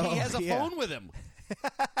he has a phone with him.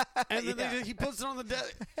 And then he puts it on the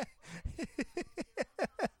desk.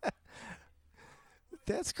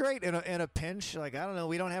 That's great. In a pinch, like, I don't know,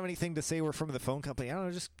 we don't have anything to say we're from the phone company. I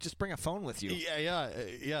don't know, just bring a phone with you.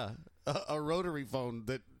 Yeah. A rotary phone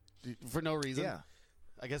that for no reason. Yeah.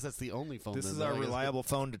 I guess that's the only phone. This that- is that our I guess- reliable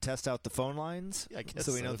phone to test out the phone lines. I guess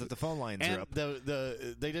so we know so. that the phone lines And are up.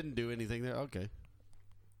 they didn't do anything there. Okay.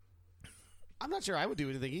 I'm not sure I would do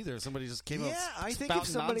anything either. If somebody just came up I think if spouting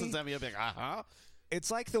somebody- nonsense at me, I'd be like, uh-huh.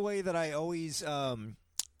 It's like the way that I always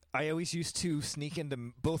used to sneak into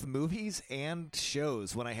both movies and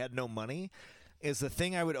shows when I had no money. Is the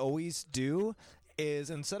thing I would always do is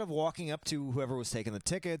instead of walking up to whoever was taking the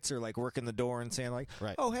tickets or like working the door and saying like,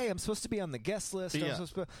 Right. "Oh, hey, I'm supposed to be on the guest list," Yeah.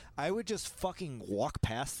 I would just fucking walk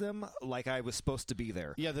past them like I was supposed to be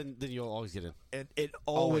there. Yeah, then you'll always get in. And it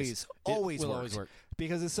Always. always It will works. always work.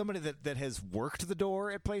 Because as somebody that has worked the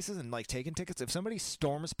door at places and like taken tickets, if somebody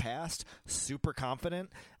storms past super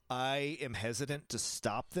confident, I am hesitant to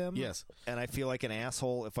stop them. Yes. And I feel like an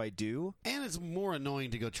asshole if I do. And it's more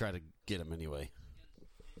annoying to go try to get them anyway.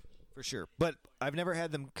 For sure. But I've never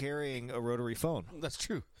had them carrying a rotary phone. That's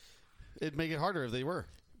true. It'd make it harder if they were.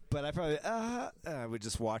 But I probably I would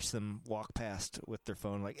just watch them walk past with their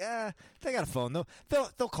phone, like, they got a phone.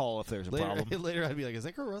 They'll call if there's a problem. Later, I'd be like, "Is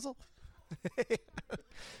that Kurt Russell?"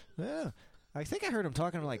 Yeah, I think I heard him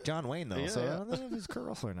talking to like John Wayne though, Yeah, so yeah. I don't know if he's Kurt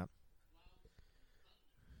Russell or not.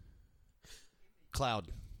 Cloud.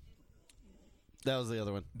 That was the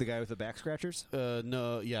other one. The guy with the back scratchers.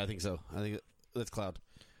 No, yeah, I think so. I think that's Cloud.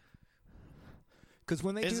 Because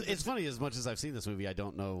when they It's funny. As much as I've seen this movie, I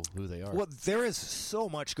don't know who they are. well, there is so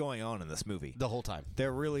much going on in this movie. The whole time.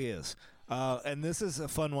 There really is. And this is a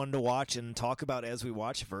fun one to watch and talk about as we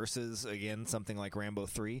watch versus, again, something like Rambo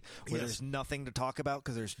 3, where Yes. there's nothing to talk about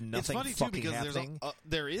because there's nothing It's funny, too, fucking because happening.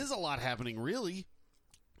 there is a lot happening, really.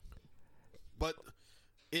 But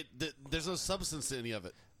there's no substance to any of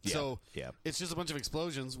it. Yeah, So yeah. it's just a bunch of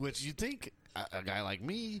explosions, which you'd think a guy like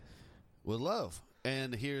me would love.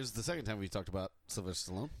 And here's the second time we talked about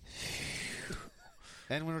Sylvester Stallone.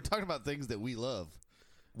 And when we're talking about things that we love.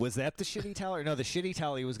 Was that the shitty tally? No, the shitty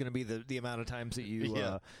tally was going to be the amount of times that you,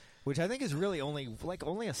 Yeah. which I think is really only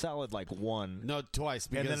a solid like one, No, twice.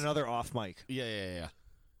 Because, and then another off mic. Yeah.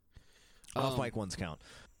 Off mic ones count.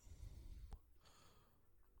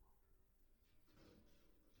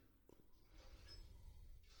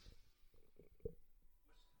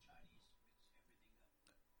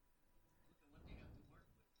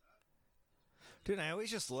 Dude, I always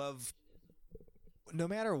just love, no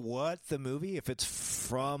matter what the movie, if it's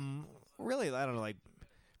from, really, I don't know, like,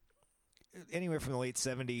 anywhere from the late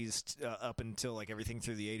 70s up until, like, everything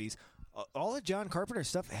through the 80s, all of John Carpenter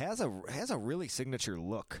stuff has a really signature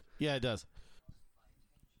look. Yeah, it does.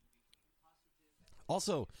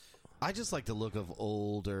 Also, I just like the look of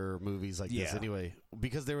older movies like this Yeah. anyway,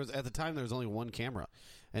 because at the time there was only one camera,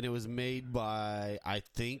 and it was made by I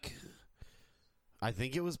think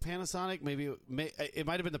it was Panasonic. Maybe it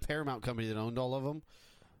might have been the Paramount company that owned all of them.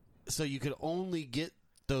 So you could only get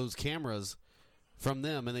those cameras from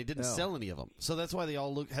them, and they didn't Oh. sell any of them. So that's why they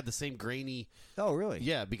all had the same grainy. Oh, really?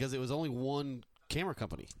 Yeah, because it was only one camera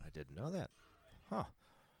company. I didn't know that. Huh.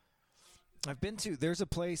 I've been to, there's a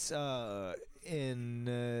place in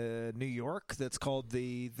New York that's called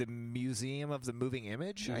the Museum of the Moving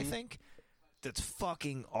Image, I think. That's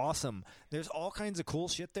fucking awesome. There's all kinds of cool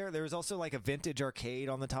shit there. There was also like a vintage arcade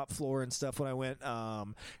on the top floor and stuff when I went.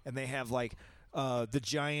 And they have like the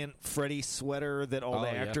giant Freddy sweater that all the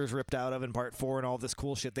Oh, yeah. actors ripped out of in Part 4 and all this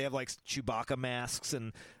cool shit. They have like Chewbacca masks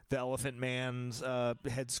and the Elephant Man's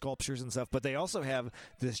head sculptures and stuff. But they also have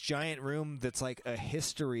this giant room that's like a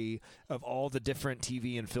history of all the different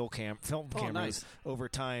TV and film cameras nice. over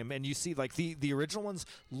time. And you see like the original ones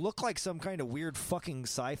look like some kind of weird fucking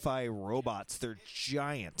sci-fi robots. They're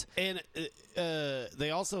giant. And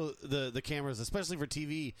they also the cameras, especially for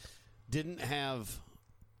TV, didn't have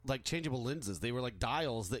like changeable lenses. They were like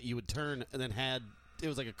dials that you would turn, and then it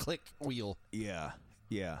was like a click wheel. Yeah.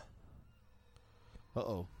 Yeah.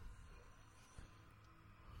 Uh-oh.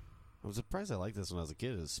 I'm surprised I liked this when I was a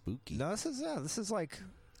kid. It was spooky. No, this is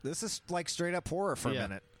like straight up horror for a Yeah.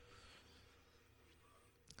 minute.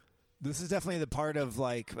 This is definitely the part of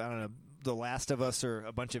like, I don't know, The Last of Us or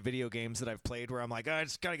a bunch of video games that I've played where I'm like, I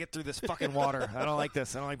just got to get through this fucking water. I don't like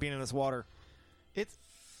this. I don't like being in this water.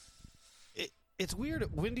 It's weird.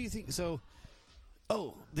 When do you think so?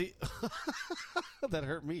 Oh, that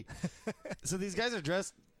hurt me. So these guys are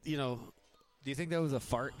dressed, Do you think that was a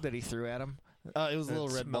fart that he threw at him? it was a little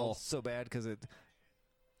It red smelled ball. so bad because it.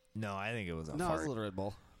 No, I think it was a No, it fart. was a little red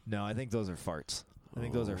ball. No, I think those are farts. I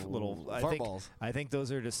think those are little Fart balls. I think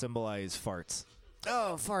those are to symbolize farts.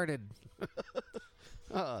 Oh, farted.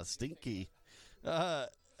 Stinky.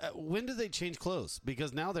 When did they change clothes?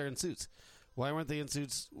 Because now they're in suits. Why weren't they in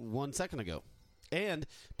suits 1 second ago? And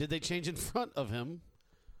did they change in front of him?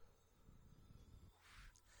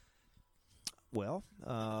 Well,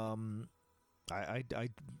 I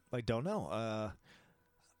don't know.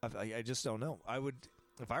 I just don't know. I would,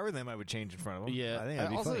 if I were them, I would change in front of them. Yeah. I think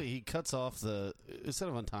that'd be also, funny. he cuts off instead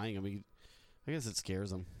of untying him, I guess it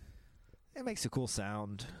scares him. It makes a cool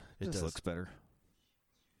sound. It just does. looks better.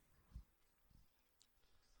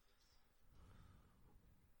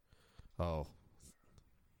 Oh.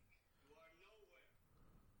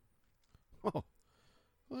 Oh.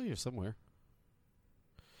 Well, you're somewhere.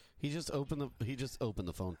 He just opened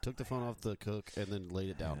the phone, took the phone off the cook, and then laid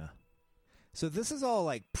it down. Yeah. So this is all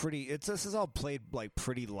like pretty. This is all played like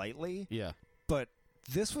pretty lightly. Yeah. But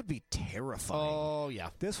this would be terrifying. Oh yeah.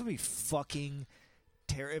 This would be fucking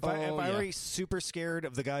terrifying. If Oh, I yeah. already super scared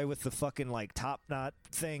of the guy with the fucking like top knot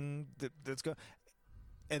thing that's going,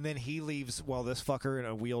 and then he leaves while this fucker in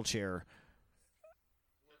a wheelchair.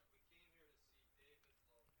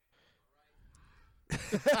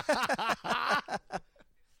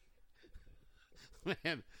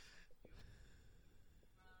 Man.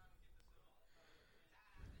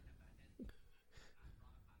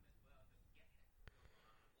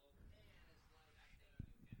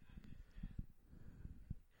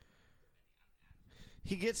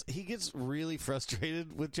 He gets really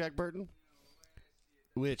frustrated with Jack Burton,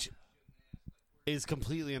 which is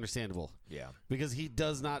completely understandable. Yeah. Because he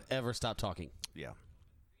does not ever stop talking. Yeah.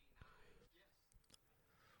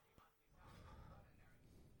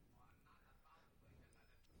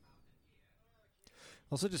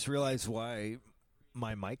 Also, just realized why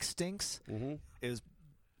my mic stinks is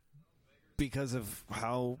because of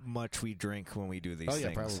how much we drink when we do these Oh things.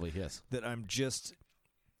 yeah, probably, yes. That I'm just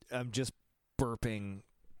burping.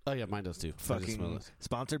 Oh yeah, mine does too. I just smell Fucking it.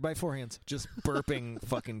 sponsored by Four Hands. Just burping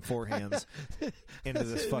fucking Four Hands into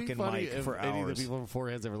this It'd be fucking funny mic if for any of hours. the people from Four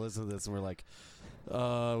Hands ever listen to this and we're like,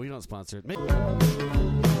 we don't sponsor it. Maybe.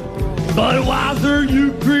 Budweiser,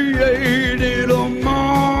 you created a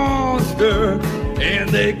monster, and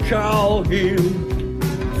they call him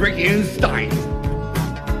freaking Stein.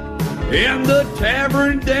 And the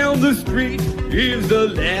tavern down the street is the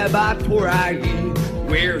laboratory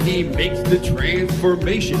where he makes the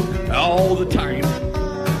transformation all the time.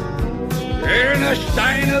 And a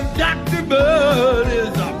stein of Dr. Bud is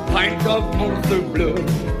a pint of monster blood,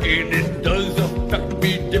 and it does affect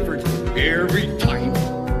me different every time.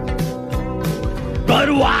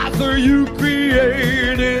 Budweiser, you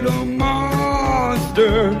created a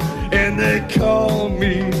monster, and they call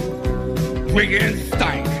me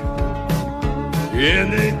Frankenstein.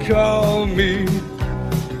 And they call me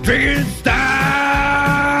Frankenstein.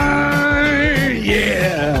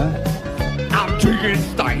 Yeah, I'm drinking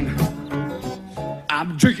Stein.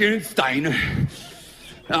 I'm drinking Stein.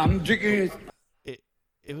 I'm drinking.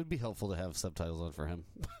 It would be helpful to have subtitles on for him.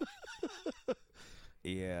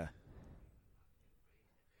 Yeah.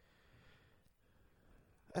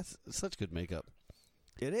 That's such good makeup.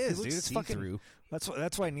 It is, looks dude. It's fucking. see-through.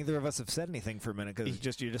 That's why neither of us have said anything for a minute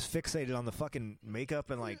because you're just fixated on the fucking makeup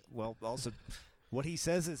and like, well, also what he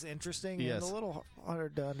says is interesting Yes. and a little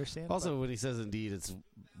hard to understand. Also, when he says "indeed," it's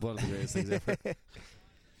one of the greatest things ever.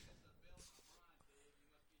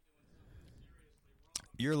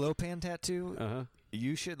 Your Lopan tattoo, Uh-huh.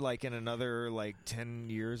 you should like in another like 10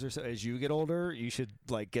 years or so, as you get older, you should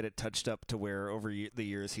like get it touched up to where over the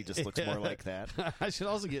years he just looks more like that. I should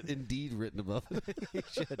also get "indeed" written above it. You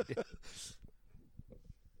should.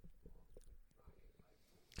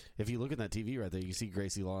 If you look at that TV right there, you see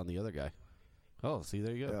Gracie Law and the other guy. Oh, see,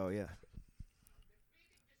 there you go. Oh yeah.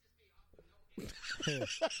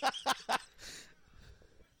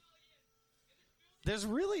 There's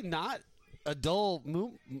really not a dull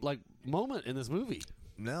moment in this movie,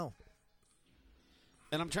 No.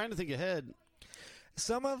 and I'm trying to think ahead.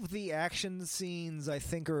 Some of the action scenes I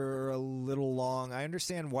think are a little long. I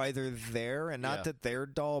understand why they're there, and not Yeah. that they're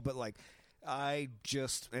dull, but like and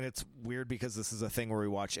it's weird because this is a thing where we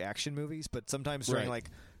watch action movies, but sometimes during Right. like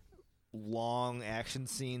long action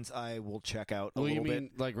scenes, I will check out a Well, you little mean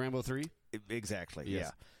like Rambo 3? bit. Exactly, Yes.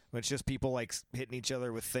 yeah. When it's just people like hitting each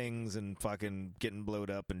other with things and fucking getting blowed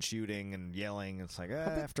up and shooting and yelling. It's like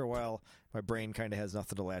after a while, my brain kind of has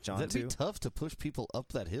nothing to latch on That'd to. be tough to push people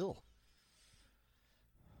up that hill.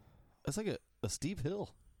 That's like a steep hill.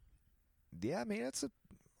 Yeah, I mean that's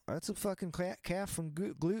a fucking calf from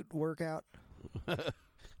glute workout.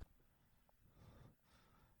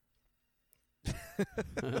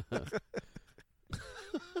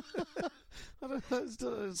 I'm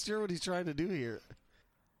not sure what he's trying to do here.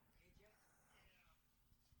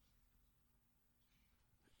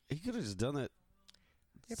 He could have just done that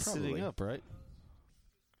sitting probably. up, right?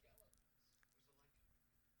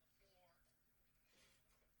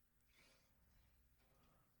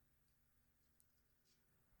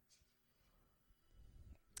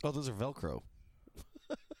 Oh, those are Velcro.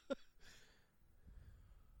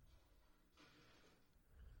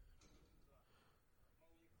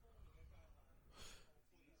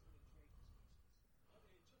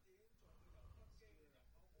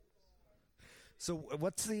 So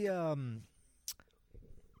what's the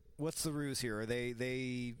ruse here? Are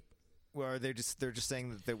they well, they're just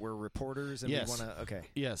saying that we're reporters and Yes. we want to okay.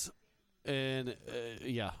 Yes. And,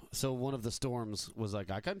 yeah. So one of the storms was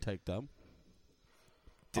like, I can take them.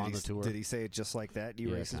 On the tour. Did he say it just like that? You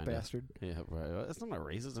Yeah, racist kinda. bastard. Yeah, right. That's not my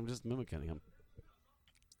racist. I'm just mimicking him.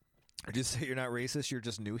 Or just say you're not racist. You're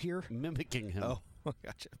just new here. Mimicking him. Oh,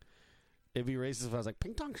 gotcha. It'd be racist if I was like,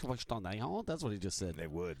 Ping tong switched on that. That's what he just said. They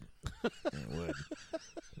would. They would.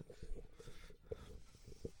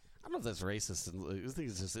 I don't know if that's racist. I think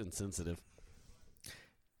it's just insensitive.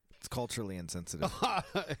 It's culturally insensitive.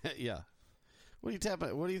 Yeah. What are you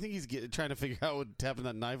tapping? What do you think he's trying to figure out with tapping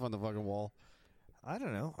that knife on the fucking wall? I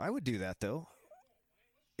don't know. I would do that though.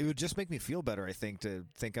 It would just make me feel better. I think to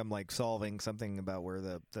think I'm like solving something about where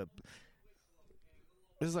the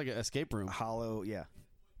This is like an escape room. hollow. Yeah.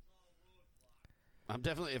 I'm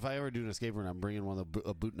definitely, if I ever do an escape room, I'm bringing one of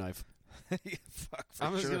a boot knife. Fuck. For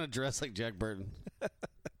I'm just sure. gonna dress like Jack Burton.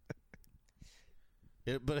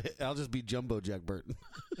 I'll just be Jumbo Jack Burton.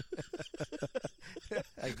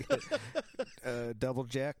 I get it. Double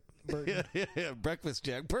Jack. Burton. Yeah. Breakfast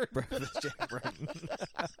Jack Burton. Breakfast Jack Burton.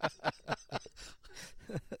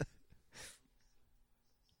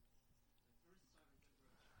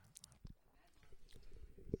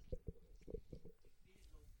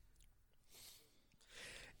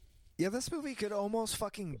 Yeah, this movie could almost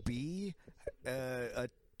fucking be a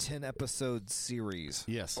 10-episode series.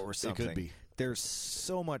 Yes, or it something. could be. There's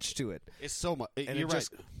so much to it, It's so much. and You're it right.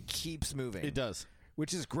 just keeps moving. It does.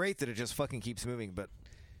 Which is great that it just fucking keeps moving. But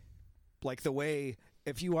like the way,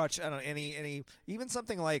 if you watch, I don't know, any even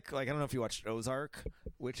something like I don't know if you watched Ozark,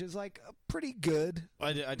 which is like a pretty good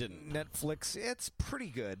I didn't. Netflix. It's pretty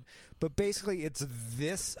good, but basically it's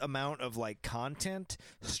this amount of like content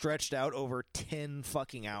stretched out over 10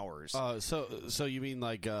 fucking hours. So you mean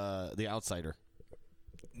like The Outsider?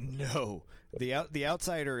 No, the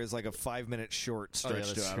Outsider is like a 5-minute short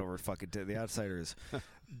stretched that's out true. over fucking. The Outsider is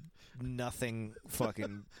nothing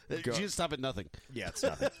fucking. You just stop at nothing. Yeah, it's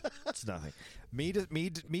nothing. It's nothing.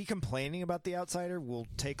 Me complaining about The Outsider will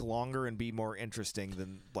take longer and be more interesting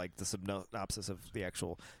than like the synopsis of the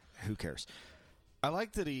actual. Who cares? I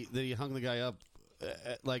like that he hung the guy up,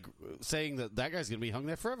 like saying that guy's gonna be hung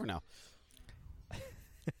there forever now.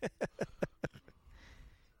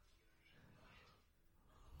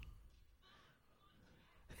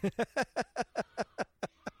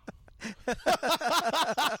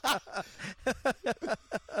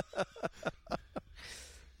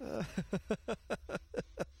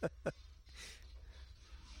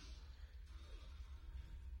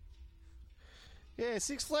 Yeah,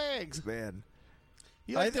 Six Flags. Man,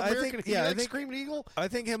 You like the I American? think- you yeah, I like think- Screaming Eagle. I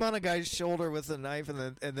think him on a guy's shoulder with a knife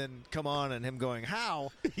and then come on and him going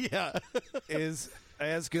how Yeah. is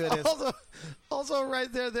as good as. Also,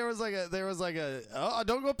 right there was like a oh,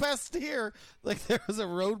 don't go past here. Like there was a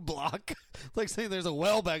roadblock, like saying there's a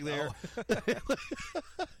well back there.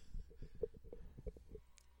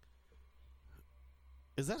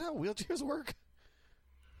 Is that how wheelchairs work?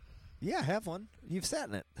 Yeah, have one. You've sat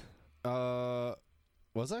in it.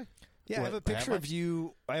 Was I? Yeah, I have a What, picture have I? of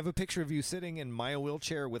you. I have a picture of you sitting in my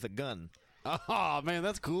wheelchair with a gun. Oh man,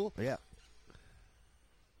 that's cool. Yeah.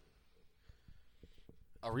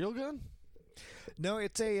 A real gun? No,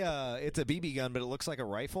 it's a BB gun, but it looks like a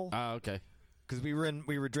rifle. Oh, okay. Because we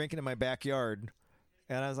were drinking in my backyard,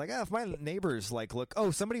 and I was like, if my neighbors like look,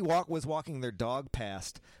 somebody was walking their dog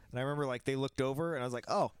past, and I remember like they looked over, and I was like,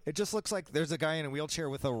 it just looks like there's a guy in a wheelchair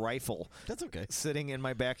with a rifle That's okay. sitting in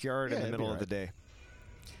my backyard Yeah, in the it'd be middle of the day.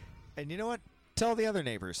 And you know what? Tell the other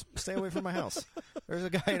neighbors, stay away from my house. There's a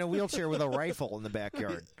guy in a wheelchair with a rifle in the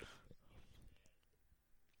backyard.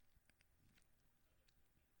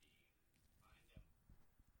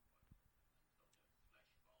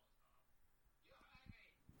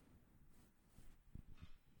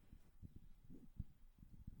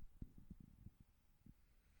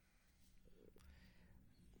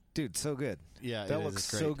 Dude, so good. Yeah, that it is. looks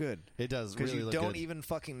It's great. so good. It does Because really you look don't good. even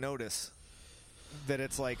fucking notice that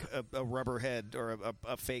it's like a rubber head or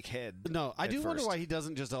a fake head. No, I at do wonder first. why he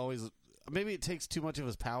doesn't just always. Maybe it takes too much of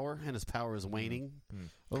his power, and his power is waning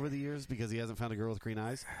over the years because he hasn't found a girl with green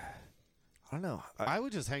eyes. I don't know. I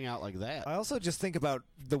would just hang out like that. I also just think about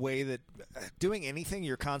the way that doing anything,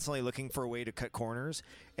 you're constantly looking for a way to cut corners,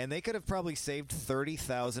 and they could have probably saved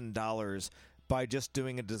 $30,000 by just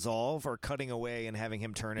doing a dissolve or cutting away and having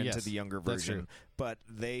him turn into Yes, the younger that's version. true. But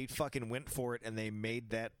they fucking went for it, and they made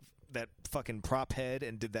that fucking prop head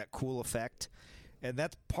and did that cool effect. And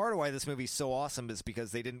that's part of why this movie's so awesome is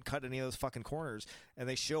because they didn't cut any of those fucking corners, and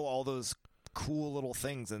they show all those cool little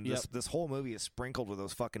things, and this whole movie is sprinkled with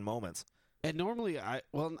those fucking moments. And normally,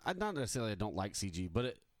 not necessarily I don't like CG,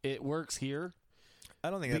 but it works here. I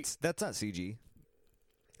don't think that's not CG.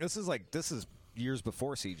 This is years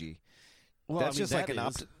before CG. Well, That's I mean, just like that an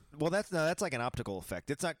is- that's like an optical effect.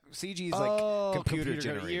 It's not CG is like computer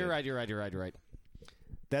generated. You're right.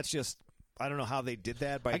 That's just I don't know how they did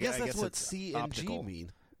that. But I guess that's what it's C and G optical.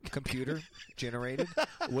 mean. Computer generated.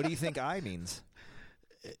 What do you think I means?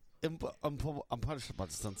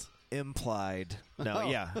 Unpunishable. Implied. No, Oh.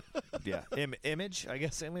 yeah. Image. I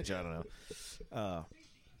guess image. I don't know.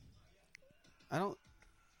 I don't.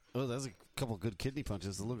 Oh, that's a couple good kidney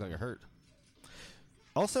punches that look like it hurt.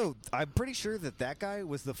 Also, I'm pretty sure that guy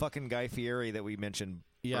was the fucking Guy Fieri that we mentioned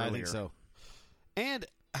Yeah, earlier. I think so. And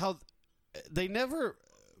how they never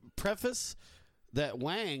preface that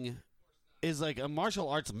Wang is like a martial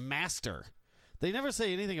arts master. They never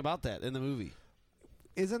say anything about that in the movie.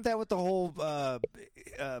 Isn't that what the whole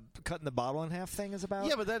cutting the bottle in half thing is about?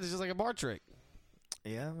 Yeah, but that is just like a bar trick.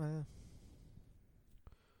 Yeah.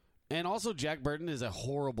 And also, Jack Burton is a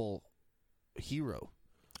horrible hero.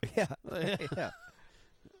 Yeah. Yeah.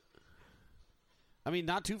 I mean,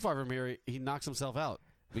 not too far from here, he knocks himself out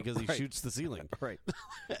because he Right. shoots the ceiling Right.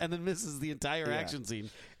 and then misses the entire Yeah. action scene.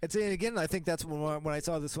 And again, I think that's when I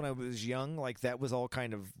saw this when I was young. Like that was all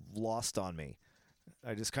kind of lost on me.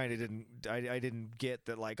 I just kind of didn't. I didn't get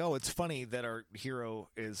that. Like, oh, it's funny that our hero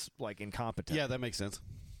is like incompetent. Yeah, that makes sense.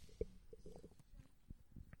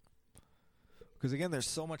 Because again, there's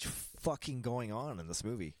so much fucking going on in this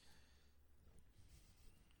movie.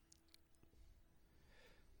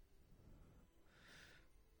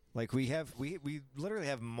 Like we literally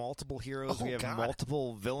have multiple heroes. Oh, we have God.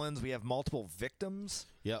 multiple villains. We have multiple victims.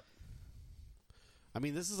 Yep. I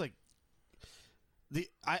mean, this is like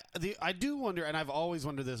I do wonder, and I've always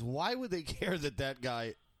wondered this: why would they care that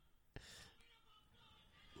guy?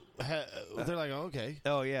 They're like, oh, okay,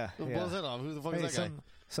 Oh yeah, blow his head off. Who the fuck Hey, is that guy?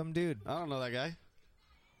 some dude. I don't know that guy.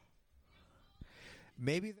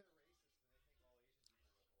 Maybe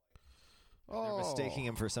they're mistaking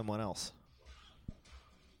him for someone else.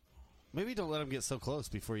 Maybe don't let him get so close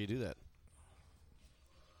before you do that.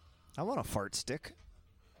 I want a fart stick.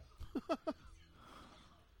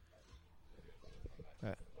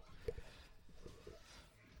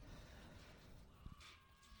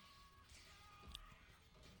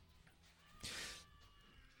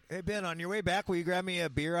 Hey, Ben, on your way back, will you grab me a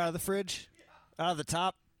beer out of the fridge? Out of the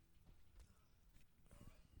top?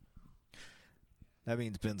 That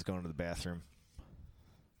means Ben's going to the bathroom.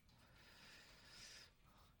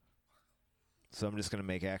 So I'm just going to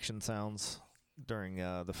make action sounds during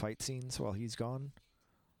the fight scenes while he's gone.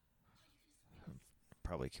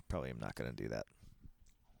 Probably am not going to do that.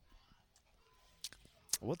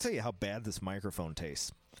 We'll tell you how bad this microphone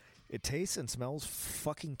tastes. It tastes and smells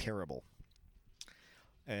fucking terrible.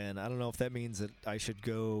 And I don't know if that means that I should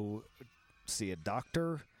go see a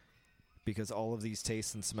doctor because all of these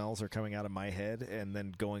tastes and smells are coming out of my head and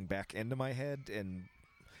then going back into my head and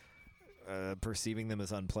perceiving them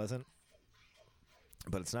as unpleasant.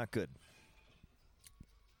 But it's not good.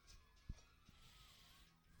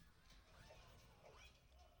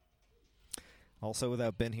 Also,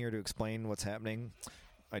 without Ben here to explain what's happening,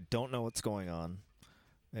 I don't know what's going on.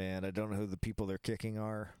 And I don't know who the people they're kicking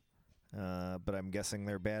are. But I'm guessing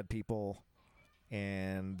they're bad people.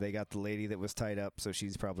 And they got the lady that was tied up, so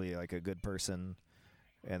she's probably like a good person.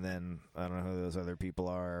 And then I don't know who those other people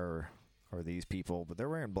are or these people, but they're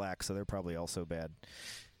wearing black, so they're probably also bad.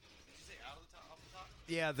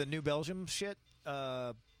 Yeah, the New Belgium shit.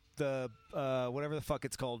 The whatever the fuck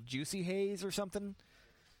it's called, Juicy Haze or something.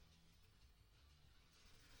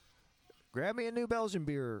 Grab me a New Belgium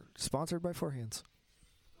beer, sponsored by Four Hands.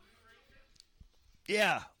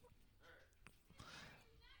 Yeah.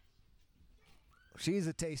 She's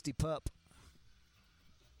a tasty pup.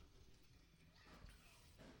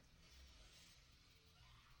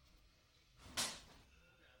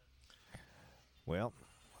 Well,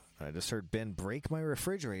 I just heard Ben break my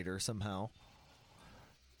refrigerator somehow.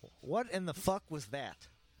 What in the fuck was that?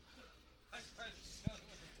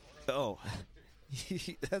 Oh.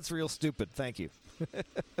 That's real stupid. Thank you.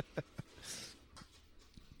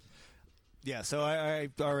 Yeah, so I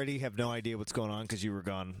already have no idea what's going on because you were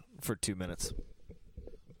gone for 2 minutes.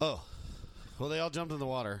 Oh, well, they all jumped in the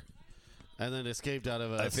water and then escaped out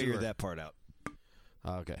of a I figured sewer. that part out.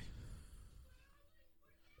 Oh, okay.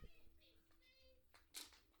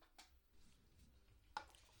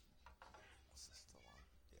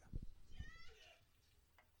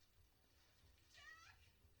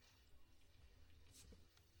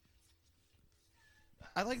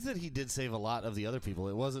 I like that he did save a lot of the other people.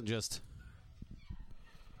 It wasn't just.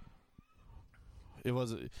 It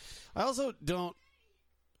wasn't. I also don't.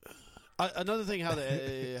 Another thing, how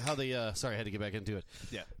the sorry, I had to get back into it.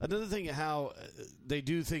 Yeah. Another thing, how they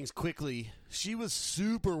do things quickly. She was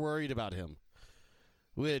super worried about him,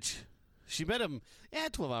 which she met him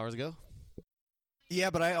 12 hours ago.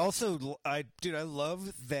 Yeah, but I also, I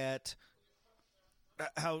love that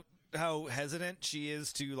how hesitant she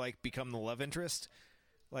is to like become the love interest.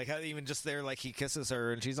 Like how even just there, like he kisses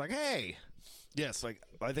her and she's like, "Hey." Yes, Like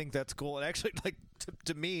I think that's cool. And actually, like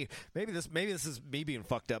to me, maybe this is me being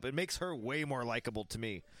fucked up. It makes her way more likable to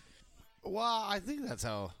me. well, I think that's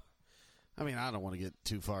how I mean, I don't want to get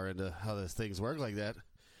too far into how those things work like that.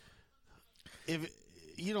 If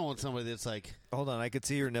you don't want somebody that's like, Hold on, I could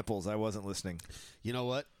see your nipples. I wasn't listening. you know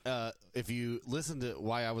what? If you listen to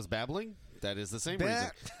why I was babbling, that is the same reason.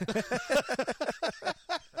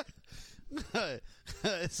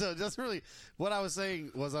 So it doesn't really. What I was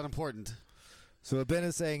saying was unimportant. So what Ben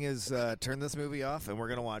is saying is turn this movie off, and we're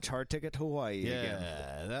going to watch Hard Ticket to Hawaii again.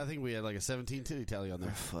 Yeah, I think we had like a 17 titty tally on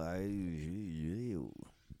there.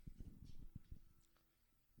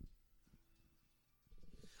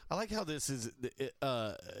 I like how this is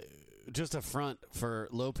just a front for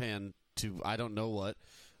Lopan to I don't know what,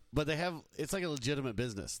 but they have it's like a legitimate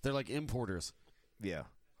business. They're like importers. Yeah.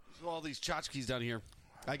 So all these tchotchkes down here,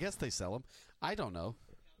 I guess they sell them. I don't know.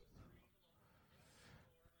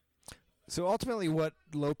 So ultimately what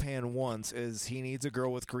Lopan wants is he needs a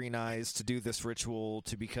girl with green eyes to do this ritual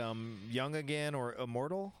to become young again or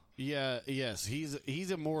immortal? Yeah, yes,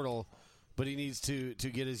 he's immortal, but he needs to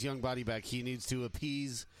get his young body back. He needs to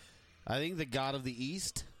appease, I think, the god of the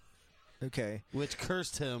East, Okay. which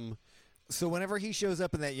cursed him. So whenever he shows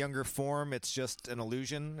up in that younger form, it's just an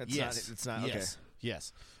illusion? It's Yes, not. It's not. Yes,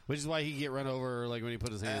 yes. Which is why he get run over, like when he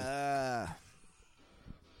put his hand. Okay.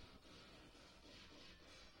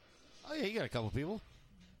 Oh yeah, you got a couple people.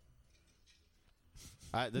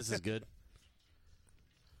 All right, this is good.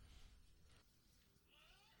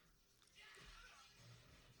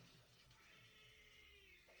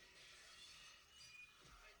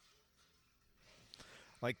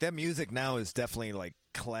 Like that music now is definitely like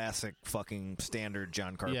classic fucking standard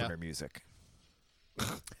John Carpenter music.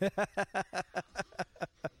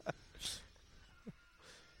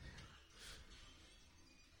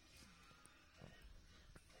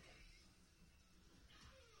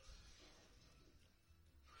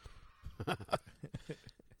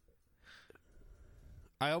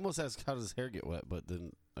 I almost asked how does his hair get wet, but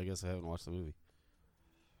then I guess I haven't watched the movie.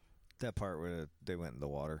 That part where they went in the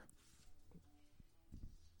water.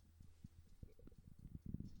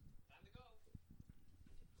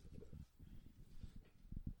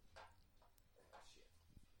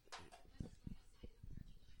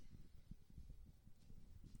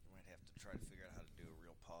 Might have to try to figure out how to do a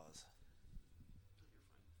real pause.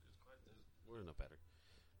 We're enough better.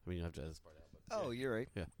 I mean, you have to edit this part out. But Oh, you're right.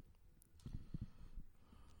 yeah.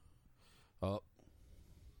 Oh,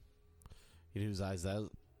 you know whose eyes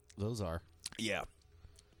those are? Yeah.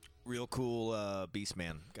 Real cool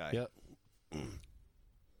Beastman guy. Yep.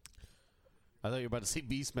 I thought you were about to say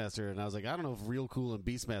Beastmaster, and I was like, I don't know if Real Cool and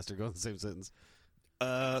Beastmaster go in the same sentence.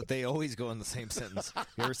 They always go in the same sentence.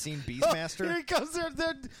 You ever seen Here Beastmaster? he comes.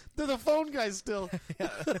 They're the phone guys still.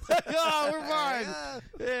 Oh, we're fine.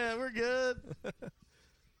 Yeah, we're good.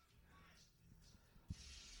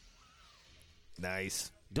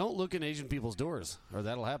 Nice. Don't look in Asian people's doors, or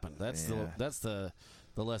that'll happen. That's Yeah. the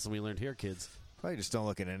lesson we learned here, kids. Probably just don't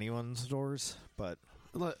look at anyone's doors, but...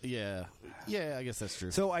 Yeah, I guess that's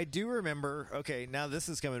true. So I do remember, okay, now this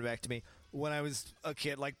is coming back to me. When I was a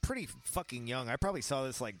kid, like pretty fucking young, I probably saw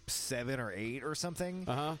this like 7 or 8 or something.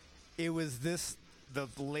 It was the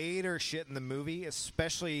later shit in the movie,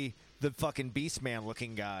 especially the fucking Beastman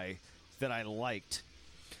looking guy that I liked.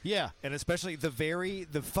 Yeah, And especially the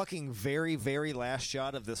fucking very, very last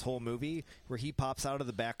shot of this whole movie where he pops out of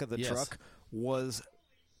the back of the Yes. truck was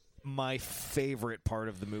my favorite part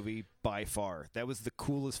of the movie by far. That was the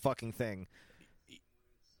coolest fucking thing.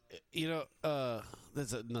 you know,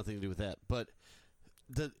 that's nothing to do with that. But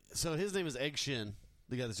so his name is Egg Shin,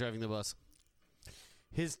 the guy that's driving the bus.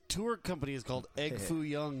 His tour company is called Egg Foo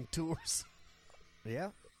Young Tours. Yeah.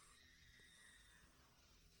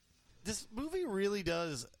 This movie really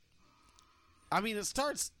does. I mean, it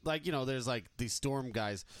starts like there's like these storm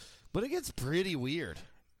guys, but it gets pretty weird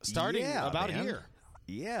starting about man. here.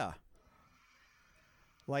 Yeah.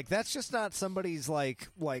 Like that's just not somebody's like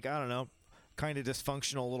I don't know, kind of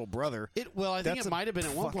dysfunctional little brother. I think That's it a might have been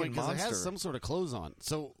at one point fucking because it has monster. some sort of clothes on.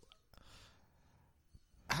 So,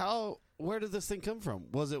 where did this thing come from?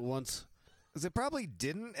 Was it once? 'Cause it probably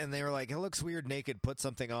didn't, and they were like, it looks weird naked, put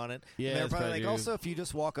something on it. Yeah, and they were it's probably probably like, also, if you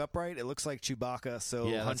just walk upright, it looks like Chewbacca, so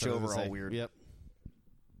Yeah, hunch that's what I was over gonna all say. weird. Yep.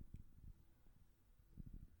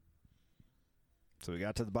 So we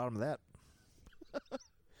got to the bottom of that.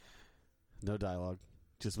 No dialogue,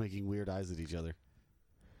 just making weird eyes at each other.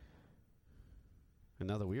 And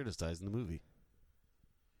now the weirdest eyes in the movie.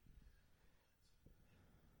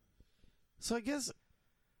 So I guess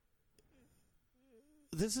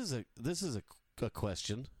this is a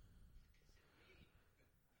question.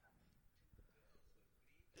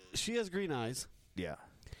 She has green eyes. Yeah.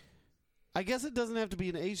 I guess it doesn't have to be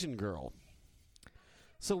an Asian girl.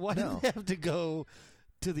 So why No. do they have to go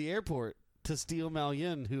to the airport to steal Mao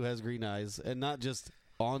Yin, who has green eyes, and not just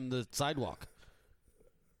on the sidewalk?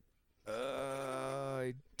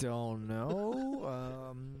 I don't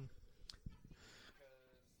know.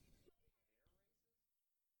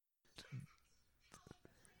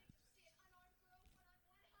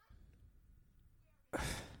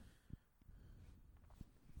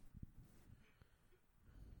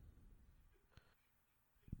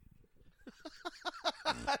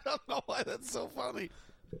 I don't know why that's so funny.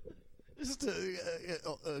 Just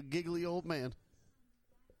a giggly old man.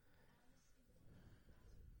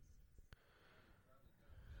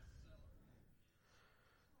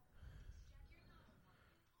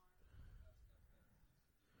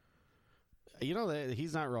 You know that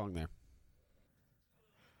he's not wrong there.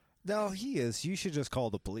 No, he is. You should just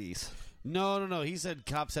call the police. No. He said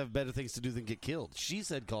cops have better things to do than get killed. She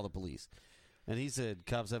said call the police. And he said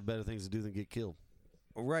cops have better things to do than get killed.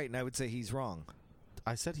 Right, and I would say he's wrong.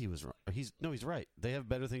 I said he was wrong. He's right. They have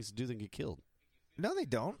better things to do than get killed. No, they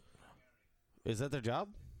don't. Is that their job?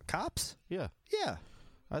 Cops? Yeah. Yeah.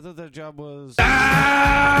 I thought their job was... Yeah.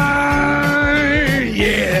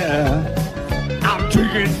 I'm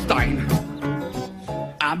drinking Stein.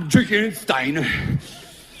 I'm drinking Stein.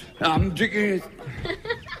 I'm drinking...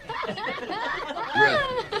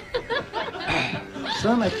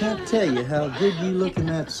 Son, I can't tell you how good you look in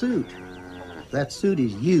that suit. That suit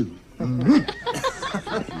is you.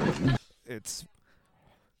 It's,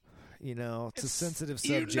 it's a sensitive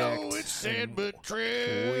subject. You know it's sad but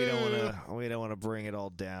true. We don't want to bring it all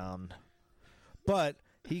down. But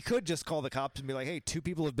he could just call the cops and be like, "Hey, 2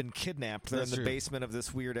 people have been kidnapped. They're That's in the true. basement of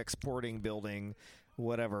this weird exporting building,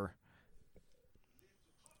 whatever."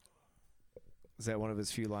 Is that one of his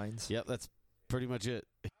few lines? Yep, that's pretty much it.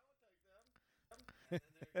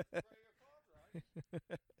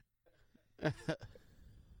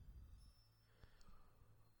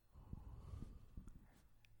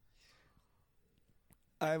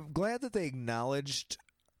 I'm glad that they acknowledged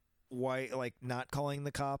why, not calling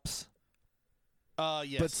the cops.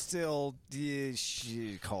 Yes. But still, you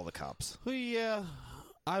should call the cops. Well, yeah,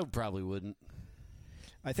 I probably wouldn't.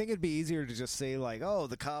 I think it'd be easier to just say, oh,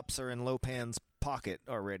 the cops are in Lopan's pocket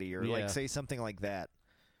already, or, Yeah. say something like that.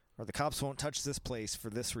 Or the cops won't touch this place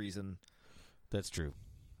for this reason. That's true.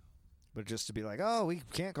 But just to be like, oh, we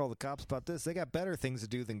can't call the cops about this. They got better things to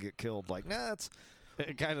do than get killed. Nah, that's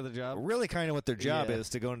Kind of the job. really kind of what their job Yeah. is,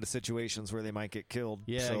 to go into situations where they might get killed.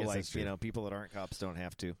 Yeah, I so, guess that's true. people that aren't cops don't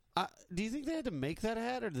have to. Do you think they had to make that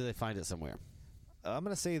hat, or did they find it somewhere? I'm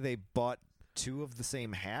going to say they bought 2 of the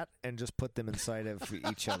same hat and just put them inside of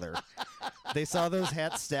each other. They saw those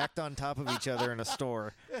hats stacked on top of each other in a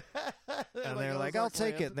store, and they're like, "I'll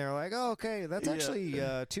take it." And they're like, "Oh, okay, that's Yeah.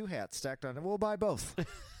 actually 2 hats stacked on it. We'll buy both."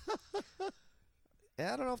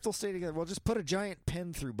 I don't know if they'll stay together. We'll just put a giant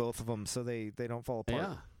pin through both of them so they don't fall apart.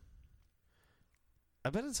 Yeah. I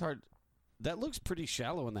bet it's hard. That looks pretty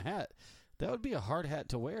shallow in the hat. That would be a hard hat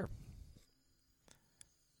to wear.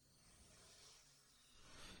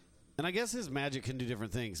 And I guess his magic can do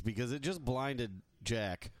different things, because it just blinded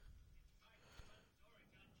Jack.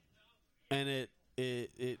 And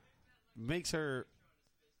it makes her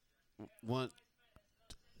want...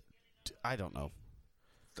 I don't know.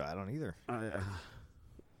 I don't either.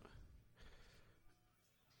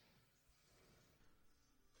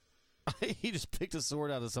 He just picked a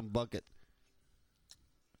sword out of some bucket.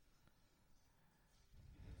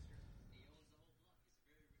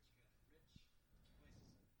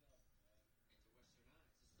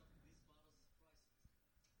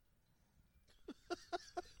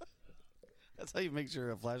 That's how you make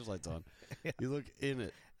sure a flashlight's on. Yeah. You look in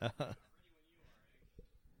it.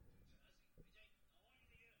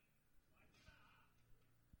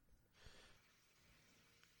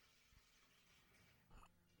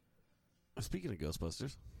 Speaking of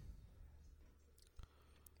Ghostbusters.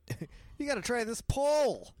 You got to try this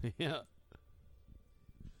pole. Yeah.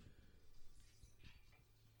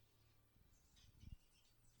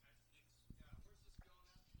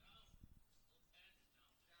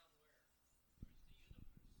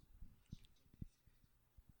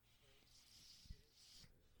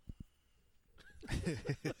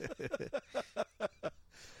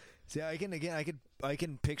 See, I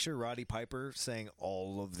can picture Roddy Piper saying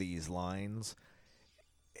all of these lines,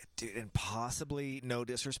 dude, and possibly, no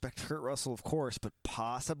disrespect to Kurt Russell, of course, but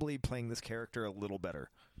possibly playing this character a little better.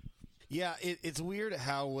 Yeah, it's weird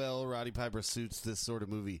how well Roddy Piper suits this sort of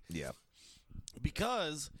movie. Yeah,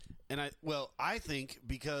 Because, I think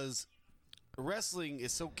because wrestling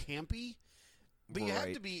is so campy, but you have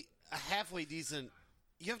Right. to be a halfway decent.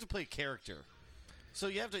 You have to play a character. So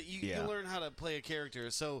you have to, you Yeah. learn how to play a character.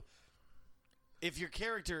 So if your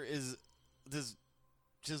character is this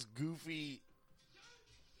just goofy,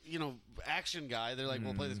 action guy. They're like,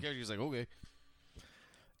 we'll play this character. He's like, okay.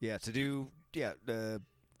 Yeah, to do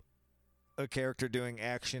a character doing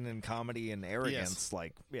action and comedy and arrogance,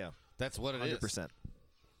 That's what it is. 100%.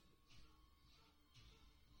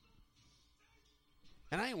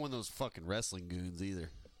 And I ain't one of those fucking wrestling goons either.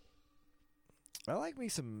 I like me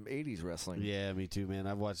some 80s wrestling. Yeah, me too, man.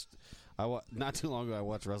 Not too long ago, I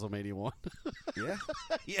watched WrestleMania 1. Yeah?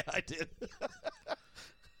 Yeah, I did.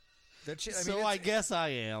 That shit, I guess I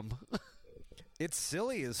am. It's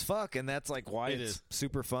silly as fuck, and that's like why It it's is.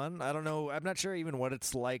 super fun. I don't know. I'm not sure even what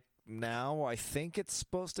it's like now. I think it's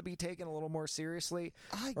supposed to be taken a little more seriously.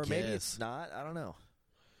 Or maybe it's not. I don't know.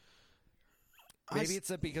 Maybe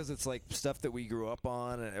it's because it's like stuff that we grew up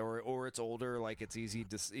on, or it's older. Like it's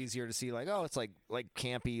easier to see. Like, oh, it's like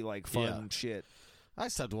campy, like fun shit. I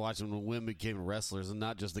stopped watching when women became wrestlers and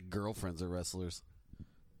not just the girlfriends of wrestlers.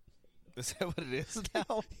 Is that what it is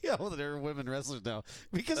now? Yeah, well, they're women wrestlers now.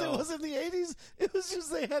 Because it was in the 80s, it was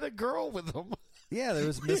just they had a girl with them. Yeah, there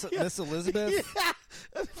was Miss Elizabeth.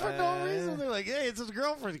 Yeah, for no reason. They're like, hey, it's his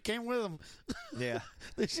girlfriend. He came with him. Yeah.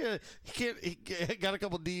 They should. He got a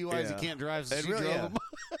couple DUIs. Yeah. He can't drive, so And she really, drove yeah. him.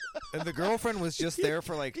 And the girlfriend was just there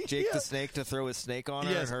for like Jake the Snake to throw his snake on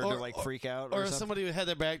her Yes, and her or- to like freak out. Or Or if something. somebody had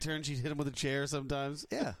their back turned, she'd hit him with a chair sometimes.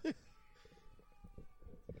 Yeah.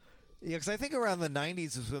 Yeah, because I think around the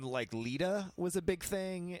 90s was when, like, Lita was a big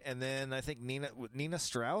thing, and then I think Nina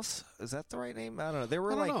Strauss, is that the right name? I don't know. They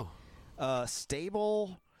were, I don't know.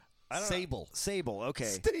 Stable. I don't know. Sable. Sable, okay.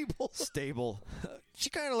 Stable. Stable. She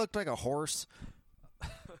kind of looked like a horse.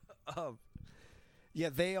 Yeah,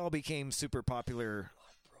 they all became super popular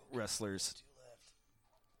wrestlers.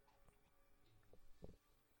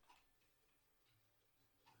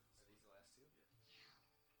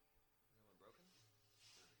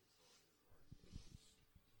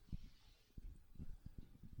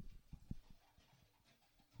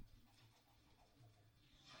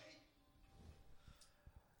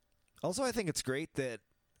 Also, I think it's great that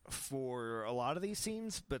for a lot of these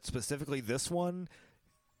scenes, but specifically this one,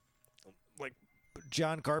 like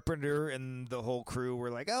John Carpenter and the whole crew were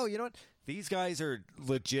like, oh, you know what? These guys are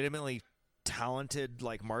legitimately talented,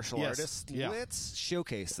 like martial Yes. artists. Yeah. Let's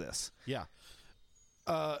showcase this. Yeah.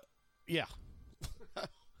 Yeah.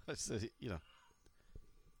 I said,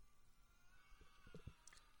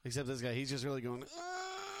 Except this guy, he's just really going.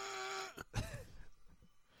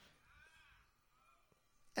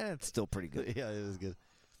 And it's still pretty good. Yeah, it is good.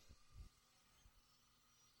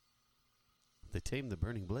 They tamed the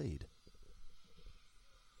burning blade.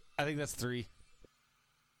 I think that's 3.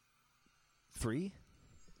 3?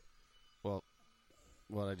 Well,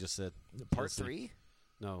 what I just said. Part Let's see. 3?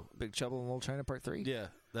 No. Big Trouble in Little China Part 3? Yeah,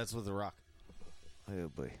 that's with The Rock. Oh,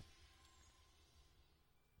 boy.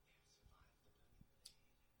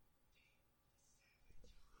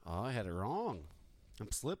 Oh, I had it wrong.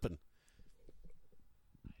 I'm slipping.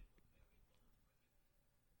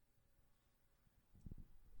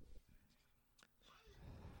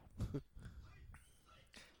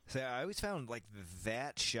 So I always found like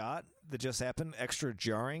that shot that just happened extra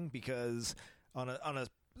jarring because on a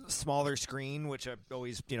smaller screen, which I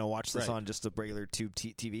always watch this Right. on just a regular tube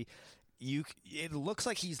TV, it looks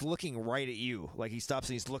like he's looking right at you. Like he stops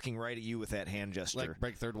and he's looking right at you with that hand gesture. Like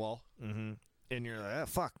break third wall. Mm-hmm. And you're like, oh,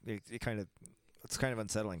 fuck. It's kind of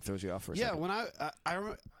unsettling. Throws you off for a Yeah, second. when I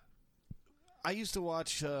remember, I used to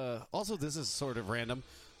watch. Also, this is sort of random.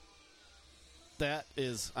 That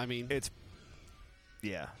is,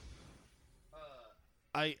 Yeah.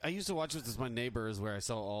 I used to watch this with my neighbors where I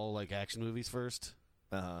saw all like action movies first.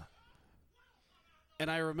 Uh-huh.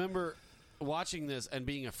 And I remember watching this and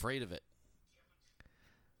being afraid of it.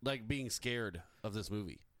 Like being scared of this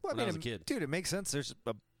movie Well, when I was a kid. Dude, it makes sense. There's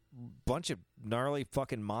a bunch of gnarly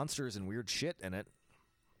fucking monsters and weird shit in it.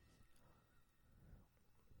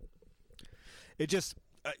 It just...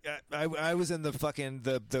 I was in the fucking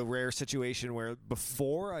the rare situation where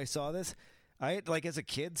before I saw this, I had, like as a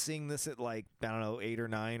kid seeing this at like I don't know 8 or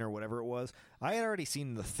 9 or whatever it was, I had already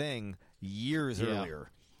seen The Thing years Yeah.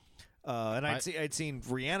 earlier, and I'd seen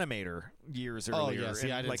Reanimator years earlier, yeah,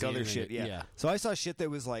 see, I and didn't like see other anything. shit. Yeah. Yeah. So I saw shit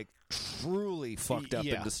that was like truly fucked up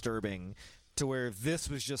Yeah. and disturbing, to where this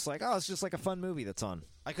was just like, oh, it's just like a fun movie that's on.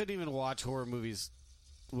 I couldn't even watch horror movies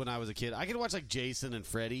when I was a kid. I could watch like Jason and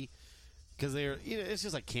Freddy because they're it's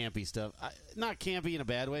just like campy stuff. Not campy in a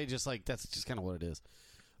bad way, just like that's just kind of what it is.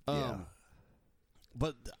 Yeah.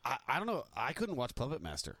 But I don't know. I couldn't watch Puppet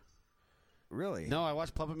Master. Really? No, I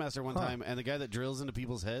watched Puppet Master one time, and the guy that drills into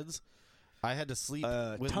people's heads, I had to sleep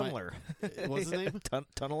with Tunneler. What's his name?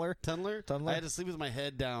 Tunneler. Tunneler. Tunneler? I had to sleep with my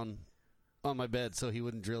head down on my bed so he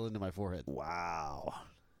wouldn't drill into my forehead. Wow.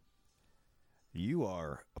 You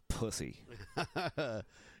are a pussy.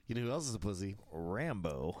 You know who else is a pussy?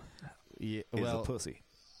 Rambo Yeah, is well, a pussy.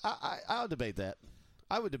 I'll debate that.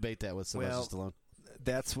 I would debate that with Sylvester Stallone.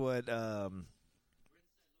 That's what.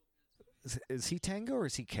 Is he Tango or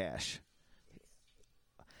is he Cash?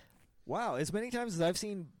 Wow, as many times as I've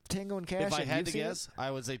seen Tango and Cash. If I have had you to seen guess,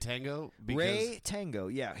 I would say Tango. it? Because, Ray Tango.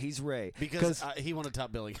 Yeah, he's Ray. Because he wanted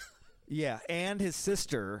top billing. Yeah, and his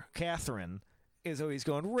sister, Catherine, is always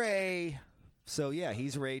going, Ray. So, yeah,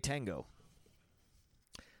 he's Ray Tango.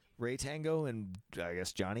 Ray Tango and, I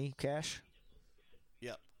guess, Johnny Cash.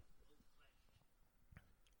 Yep.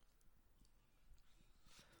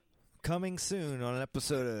 Coming soon on an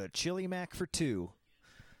episode of Chili Mac for Two,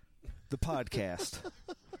 the podcast.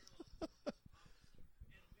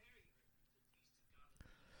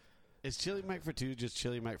 Is Chili Mac for 2 just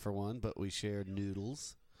Chili Mac for 1, but we share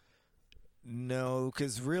noodles? No,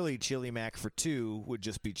 because really Chili Mac for 2 would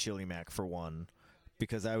just be Chili Mac for 1,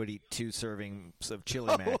 because I would eat 2 servings of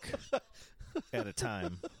Chili Mac at a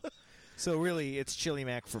time. So really, it's Chili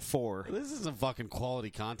Mac for 4. This is some fucking quality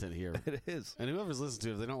content here. It is. And whoever's listening to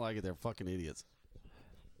it, if they don't like it, they're fucking idiots.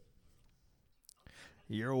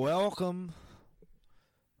 You're welcome.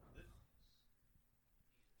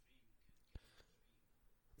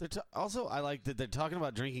 Also, I like that they're talking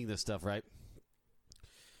about drinking this stuff, right?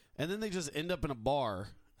 And then they just end up in a bar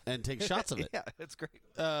and take shots of it. Yeah, it's great.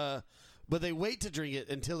 But they wait to drink it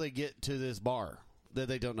until they get to this bar that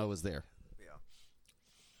they don't know is there.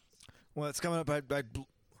 Well, it's coming up.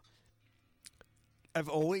 I've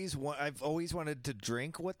always wanted to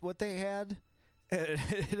drink what they had, and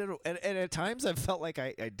at times I've felt like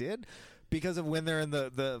I did, because of when they're in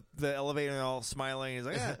the elevator and all smiling. He's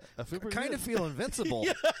like, I kind of feel invincible.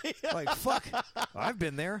 Yeah. Like, fuck, I've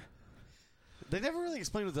been there. They never really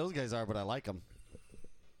explain what those guys are, but I like them.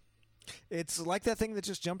 It's like that thing that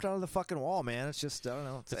just jumped out of the fucking wall, man. It's just, I don't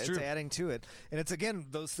know. It's true. adding to it. And it's, again,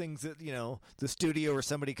 those things that, the studio or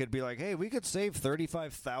somebody could be like, hey, we could save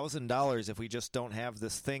 $35,000 if we just don't have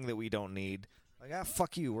this thing that we don't need. Like,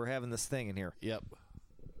 fuck you. We're having this thing in here. Yep.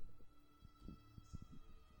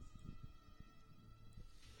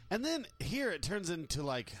 And then here it turns into,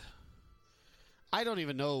 like, I don't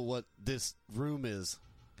even know what this room is.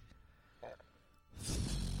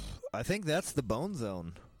 I think that's the Bone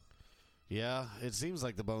Zone. Yeah, it seems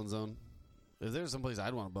like the Bone Zone. If there's someplace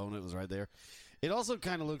I'd want to bone, it was right there. It also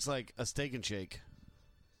kind of looks like a Steak and Shake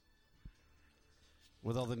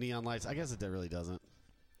with all the neon lights. I guess it really doesn't.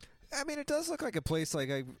 I mean, it does look like a place like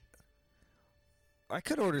I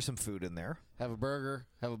could order some food in there. Have a burger,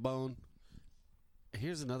 have a bone.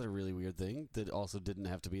 Here's another really weird thing that also didn't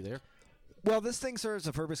have to be there. Well, this thing serves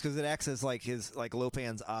a purpose because it acts as like his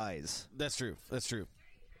Lopan's eyes. That's true. That's true.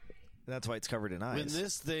 That's why it's covered in eyes. When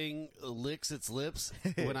this thing licks its lips,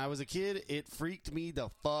 when I was a kid, it freaked me the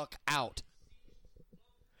fuck out.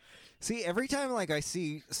 See, every time like I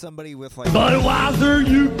see somebody with like Budweiser,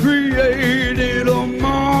 you created a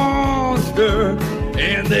monster,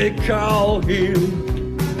 and they call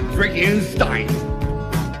him Frankenstein.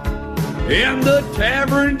 And the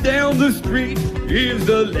tavern down the street is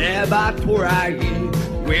the laboratory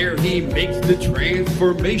where he makes the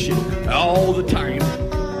transformation all the time.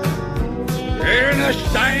 And a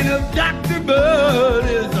stein of Dr. Bud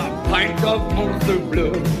is a pint of Monster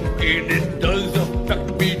Blood, and it does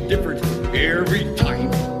affect me different every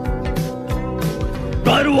time.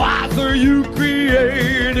 Budweiser, you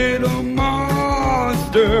created a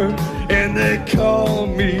monster, and they call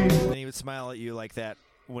me. And he would smile at you like that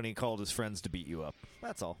when he called his friends to beat you up.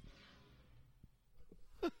 That's all.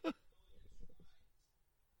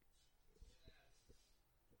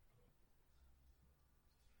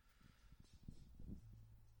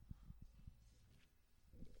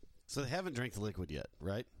 So they haven't drank the liquid yet,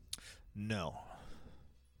 right? No.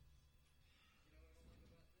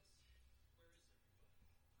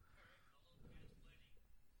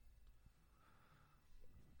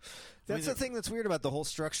 That's the thing that's weird about the whole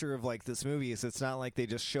structure of like this movie is it's not like they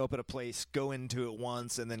just show up at a place, go into it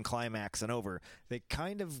once, and then climax and over. They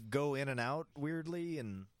kind of go in and out weirdly,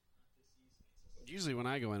 and Usually when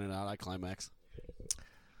I go in and out, I climax.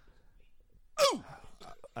 Ooh!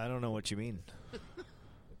 I don't know what you mean.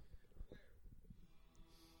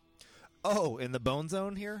 Oh, in the Bone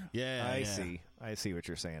Zone here? Yeah, I yeah. see. I see what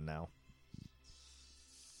you're saying now.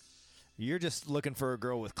 You're just looking for a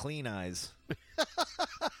girl with clean eyes.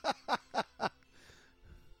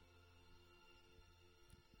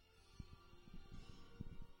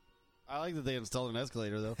 I like that they installed an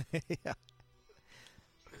escalator, though. Yeah.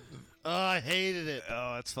 Oh, I hated it.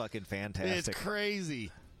 Oh, it's fucking fantastic. It's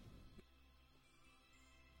crazy.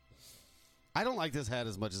 I don't like this hat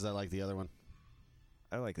as much as I like the other one.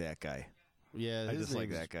 I like that guy. Yeah, I his just like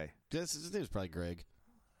name's- that guy. His name's probably Greg.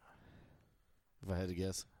 If I had to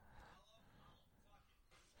guess.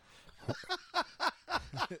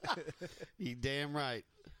 You damn right.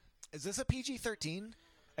 Is this a PG-13?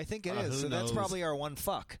 I think it Who is. So that's knows? probably our one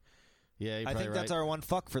fuck. Yeah, you're I probably think right. that's our one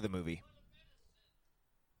fuck for the movie.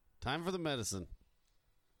 Time for the medicine.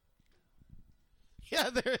 Yeah,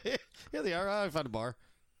 yeah, they are. I found a bar.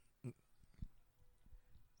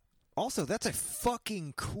 Also, that's a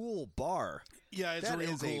fucking cool bar. Yeah, That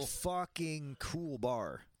is a fucking cool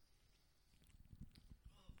bar.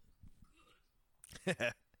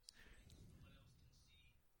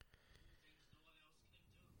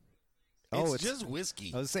 It's just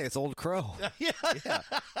whiskey. I was say it's Old Crow. Yeah. Yeah.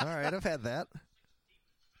 All right, I've had that.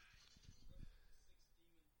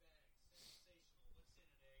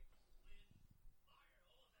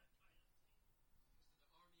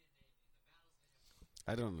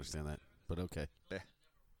 I don't understand that, but okay.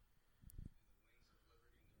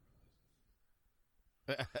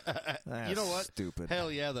 You know what? Stupid.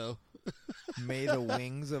 Hell yeah, though. May the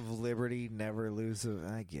wings of liberty never lose.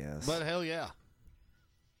 I guess. But hell yeah.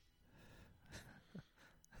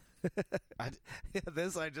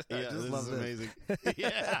 This I just This love is this. amazing.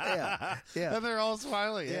 Yeah. Yeah. And they're all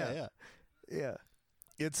smiling. Yeah. Yeah. Yeah.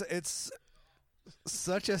 It's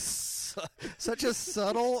such a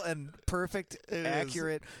subtle and perfect, It is.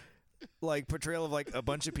 accurate, like portrayal of like a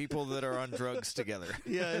bunch of people that are on drugs together.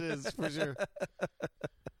 Yeah, it is for sure.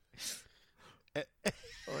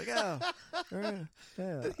 Like, yeah,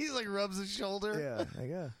 He's like rubs his shoulder.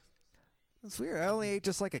 yeah. It's weird. I only ate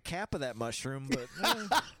just like a cap of that mushroom, but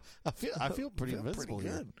I feel pretty feel invincible pretty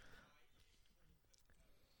here. good.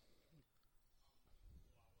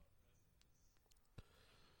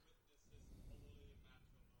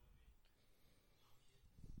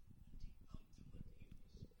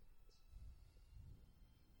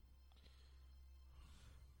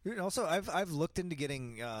 Dude, also, I've looked into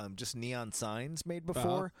getting just neon signs made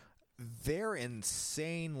before. They're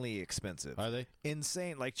insanely expensive. Are they?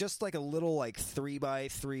 Insane, like just like a little like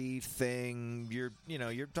 3x3 thing.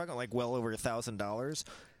 You're talking like well over $1,000.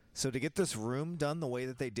 So to get this room done the way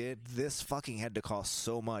that they did, this fucking had to cost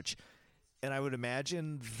so much. And I would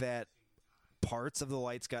imagine that parts of the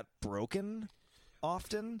lights got broken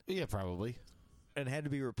often Yeah, probably. and had to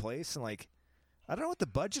be replaced. And like, I don't know what the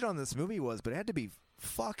budget on this movie was, but it had to be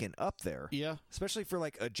fucking up there. Yeah. Especially for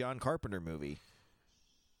like a John Carpenter movie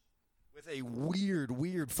with a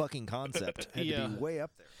weird fucking concept. Had Yeah. to be way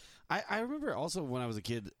up there. I remember also when I was a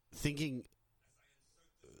kid thinking,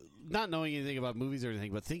 not knowing anything about movies or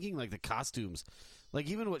anything, but thinking like the costumes, like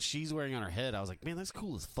even what she's wearing on her head, I was like, man, that's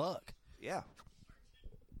cool as fuck. Yeah.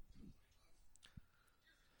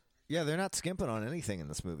 Yeah, they're not skimping on anything in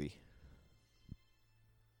this movie.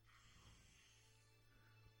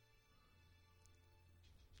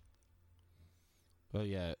 Oh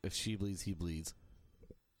yeah, if she bleeds, he bleeds.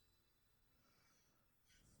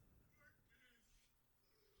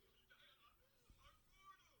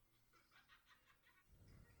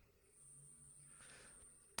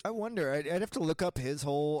 I wonder. I'd have to look up his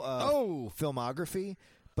whole filmography,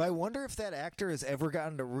 but I wonder if that actor has ever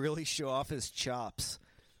gotten to really show off his chops.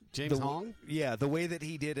 James Hong? Yeah, the way that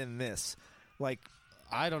he did in this. Like,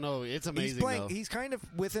 I don't know. It's amazing. he's playing. though. He's kind of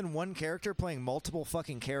within one character playing multiple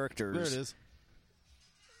fucking characters. There it is.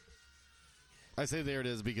 I say there it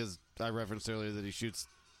is because I referenced earlier that he shoots.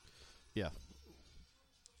 Yeah.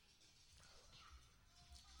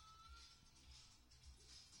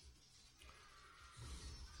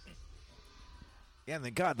 Yeah, and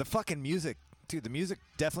then God, the fucking music, dude. The music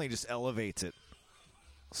definitely just elevates it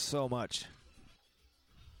so much.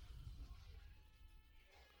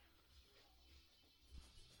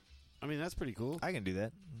 I mean, that's pretty cool. I can do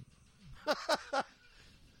that.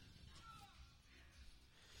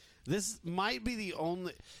 This might be the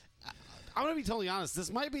only. I'm going to be totally honest.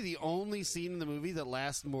 This might be the only scene in the movie that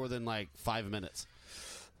lasts more than like 5 minutes.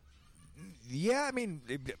 Yeah, I mean,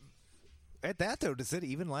 at that though, does it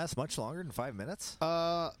even last much longer than 5 minutes?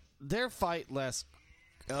 Their fight lasts.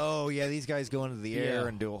 Oh yeah, these guys go into the air Yeah.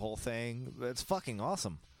 and do a whole thing. It's fucking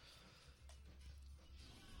awesome.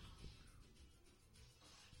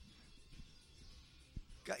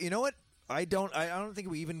 God, you know what? I don't think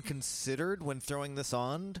we even considered when throwing this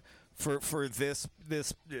on for this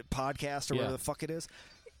podcast or whatever Yeah. the fuck it is.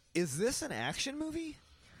 Is this an action movie?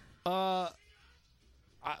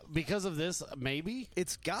 Because of this, maybe.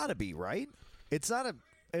 It's got to be, right? It's not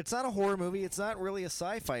a horror movie. It's not really a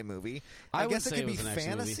sci-fi movie. I would guess it say could it be was an action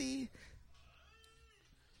movie. fantasy.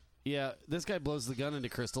 Yeah, this guy blows the gun into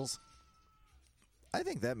crystals. I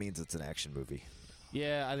think that means it's an action movie.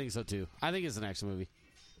 Yeah, I think so too. I think it's an action movie.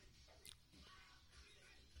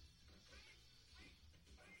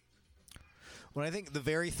 When I think the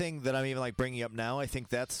very thing that I'm even like bringing up now, I think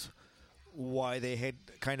that's why they had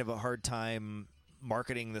kind of a hard time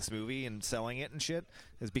marketing this movie and selling it and shit,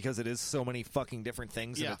 is because it is so many fucking different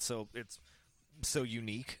things Yeah. and it's so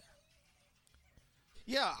unique.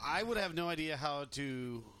 Yeah, I would have no idea how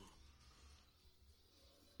to.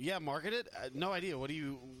 Yeah, market it. No idea.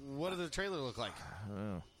 What does the trailer look like?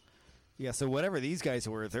 Yeah, so whatever these guys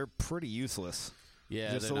were, they're pretty useless.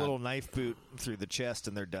 Yeah, Just a they're not- little knife boot through the chest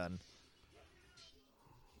and they're done.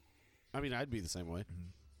 I mean, I'd be the same way.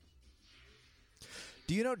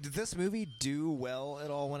 Do you know, did this movie do well at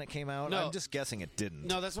all when it came out? No. I'm just guessing it didn't.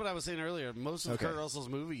 No, that's what I was saying earlier. Most of Okay. Kurt Russell's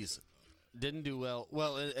movies didn't do well.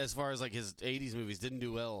 Well, as far as like his '80s movies, didn't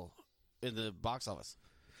do well in the box office.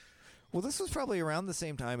 Well, this was probably around the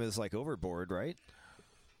same time as like Overboard, right?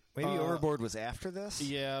 Maybe Overboard was after this?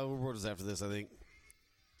 Yeah, Overboard was after this, I think.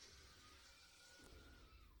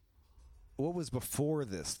 What was before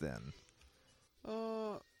this then?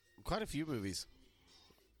 Quite a few movies.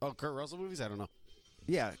 Oh, Kurt Russell movies? I don't know.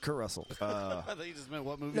 Yeah, Kurt Russell. I thought you just meant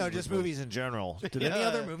what movies. No, were just before. movies in general. Did any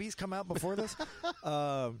other movies come out before this?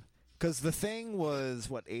 Because The Thing was,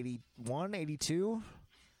 what, 81, 82?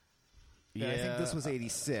 Yeah, I think this was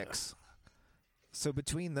 86. So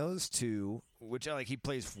between those two, which like he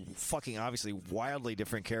plays fucking obviously wildly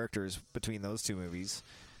different characters between those two movies.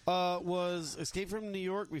 Was Escape from New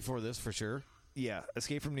York before this for sure? Yeah,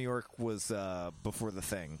 Escape from New York was before The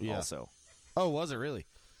Thing Yeah. also. Oh, was it really?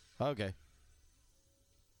 Okay.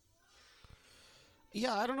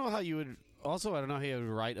 Yeah, I don't know how you would. Also, I don't know how you would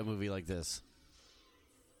write a movie like this.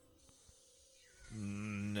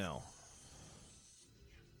 No.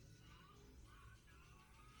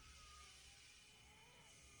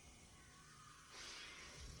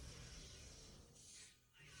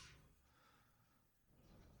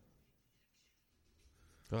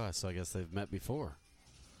 Oh, so I guess they've met before.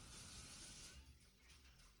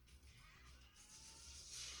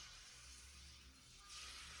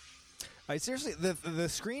 I seriously, the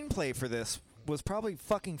screenplay for this was probably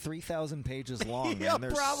fucking 3,000 pages long. Yeah, man.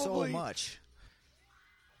 There's probably. so much.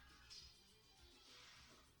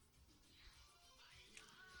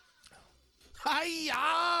 Hiya!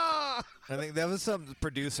 I think that was some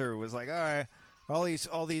producer was like, all right,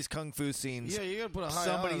 all these kung fu scenes. Yeah, you gotta put a hi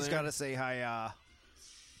somebody's got to say hi.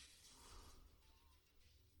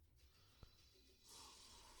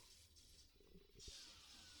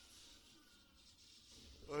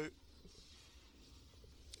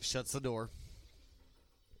 Shuts the door.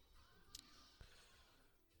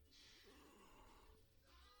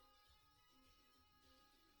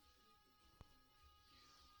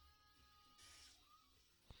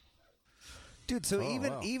 Dude, so Oh,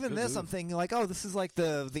 even wow. even Good this, move. I'm thinking like, oh, this is like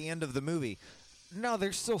the end of the movie. No,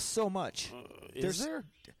 there's still so much. Is there?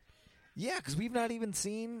 Yeah, because we've not even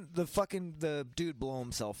seen the dude blow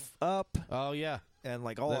himself up Oh yeah. and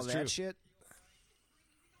like all That's of that true. shit.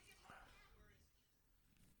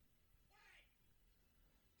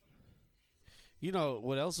 You know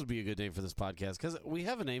what else would be a good name for this podcast? Because we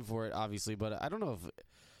have a name for it, obviously, but I don't know if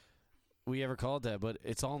we ever called that. But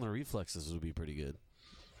it's all in the reflexes would be pretty good.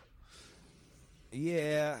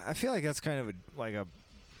 Yeah, I feel like that's kind of like a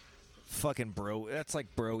fucking bro. That's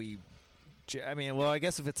like broy. I mean, well, I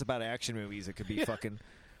guess if it's about action movies, it could be fucking.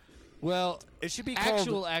 Well, It should be called.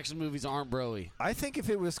 actual action movies aren't broy. I think if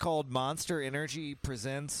it was called Monster Energy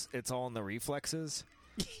Presents, It's All in the Reflexes,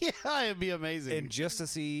 Yeah, it'd be amazing. and just to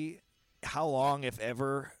see how long, if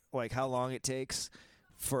ever, like how long it takes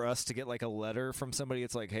for us to get like a letter from somebody.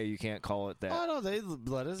 It's like, hey, you can't call it that. Oh no, they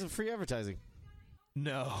let us in free advertising.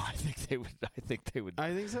 No, I think they would. I think they would.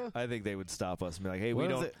 I think so. I think they would stop us and be like, hey, What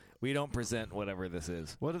we if don't. We don't present whatever this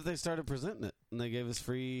is. What if they started presenting it and they gave us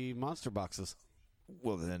free monster boxes?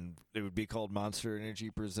 Well, then it would be called Monster Energy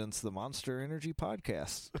Presents the Monster Energy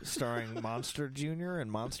Podcast, starring Monster Jr. and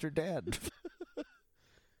Monster Dad.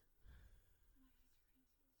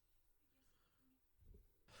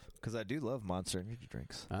 Because I do love Monster Energy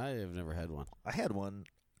drinks. I have never had one. I had one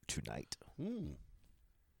tonight. Mm.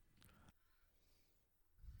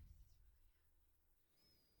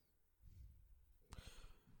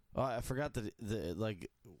 Oh, I forgot that the like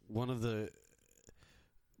one of the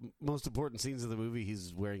most important scenes of the movie.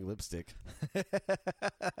 He's wearing lipstick.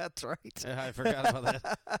 That's right. I forgot about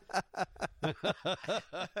that.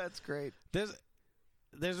 That's great.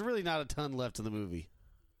 There's really not a ton left in the movie.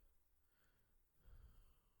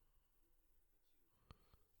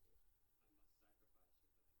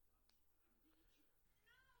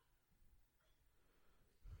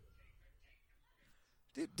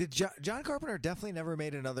 Dude, did John Carpenter definitely never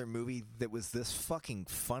made another movie that was this fucking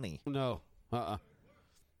funny? No.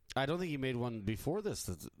 I don't think he made one before this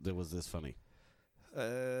that was this funny.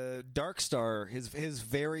 Dark Star, his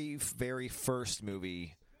very, very first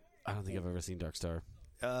movie. I don't think I've ever seen Dark Star.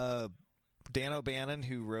 Dan O'Bannon,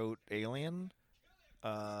 who wrote Alien,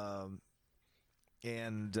 and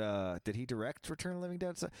did he direct Return of the Living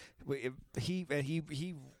Dead? So, he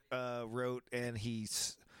wrote, and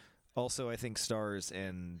he's also, I think, stars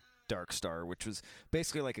in Dark Star, which was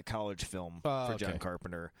basically like a college film for John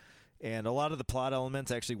Carpenter. And a lot of the plot elements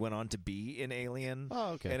actually went on to be in Alien.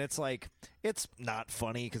 Oh, okay. And it's like, it's not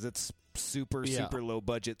funny because it's super low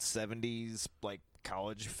budget 70s like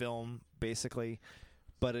college film basically,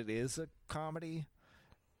 but it is a comedy.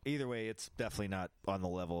 Either way, it's definitely not on the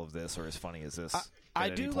level of this or as funny as this. I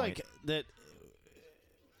do like that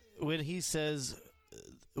when he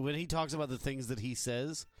talks about the things that he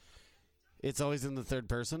says, it's always in the third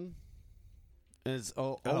person. And it's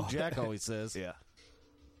Jack always says. Yeah.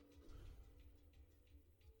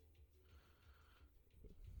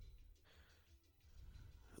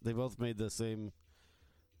 They both made the same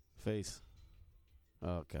face.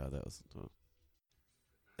 Oh, God, that was...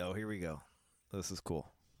 Oh, here we go. This is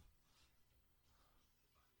cool.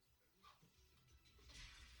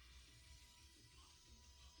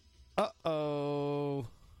 Uh-oh.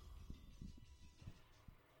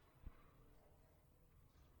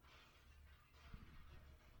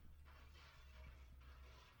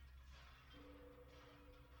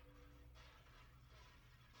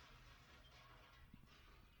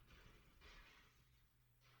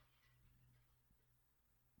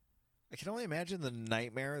 I can only imagine the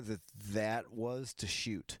nightmare that was to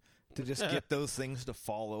shoot. To just get those things to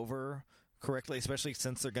fall over correctly, especially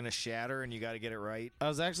since they're going to shatter and you got to get it right. I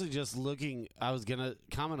was actually just looking. I was going to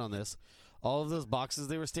comment on this. All of those boxes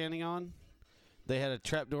they were standing on, they had a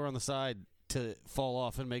trap door on the side to fall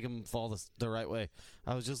off and make them fall the right way.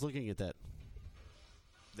 I was just looking at that.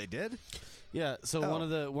 They did? Yeah, so one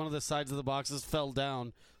of the sides of the boxes fell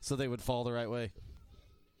down so they would fall the right way.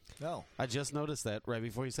 No. I just noticed that right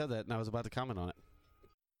before you said that, and I was about to comment on it.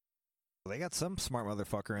 They got some smart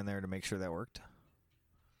motherfucker in there to make sure that worked.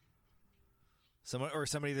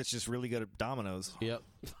 Somebody that's just really good at dominoes. Yep.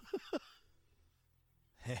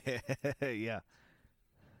 Yeah.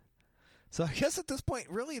 So I guess at this point,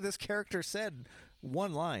 really, this character said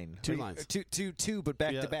one line. Two lines. Two, but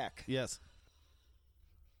back to back. Yes.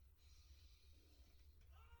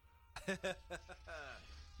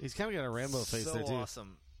 He's kind of got a Rambo face there, too. So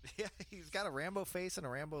awesome. Yeah, he's got a Rambo face and a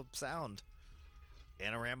Rambo sound.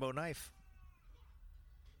 And a Rambo knife.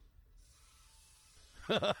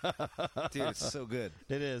 Dude, it's so good.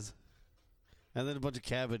 It is. And then a bunch of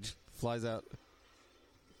cabbage flies out.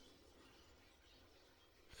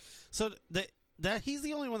 So that he's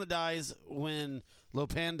the only one that dies when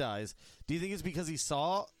Lopan dies. Do you think it's because he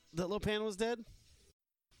saw that Lopan was dead?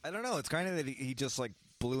 I don't know. It's kind of that he just like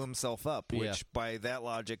blew himself up, which Yeah. by that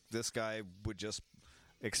logic, this guy would just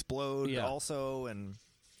explode also, and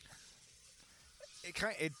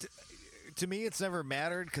it to me it's never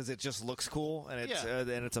mattered because it just looks cool and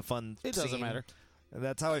it's a fun It doesn't scene. matter. And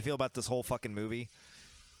that's how I feel about this whole fucking movie.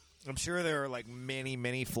 I'm sure there are like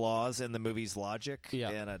many flaws in the movie's logic,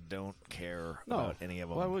 and I don't care about any of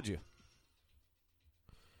them. Why would you?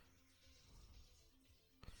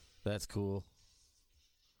 That's cool.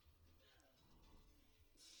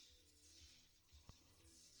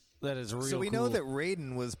 That is real. So we cool. know that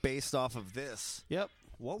Raiden was based off of this. Yep.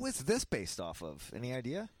 What was this based off of? Any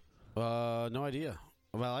idea? No idea.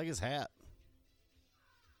 Well, I like his hat.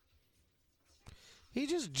 He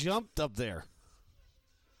just jumped up there.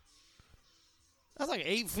 That's like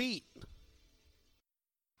 8 feet.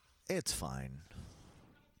 It's fine.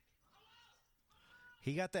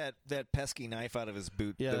 He got that pesky knife out of his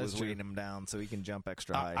boot that was weighing him down so he can jump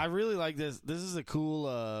extra high. I really like this. This is a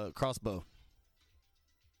cool crossbow.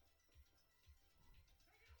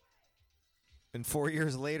 And 3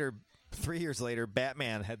 years later,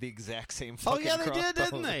 Batman had the exact same fucking yeah, they did, crossbow.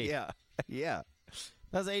 didn't they? Yeah. Yeah.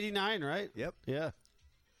 That's 89, right? Yep. Yeah.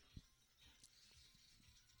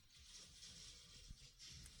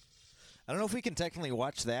 I don't know if we can technically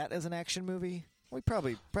watch that as an action movie. We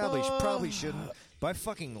probably shouldn't. But I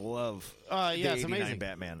fucking love Yeah, the it's 89 amazing.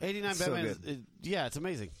 Batman. 89 It's so Batman. good. Yeah, it's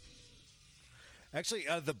amazing. Actually,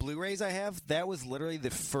 the Blu-rays I have, that was literally the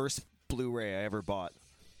first Blu-ray I ever bought.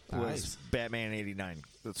 Was Nice. Batman 89.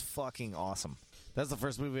 That's fucking awesome. That's the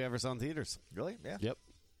first movie I ever saw in theaters. Really? Yeah. Yep.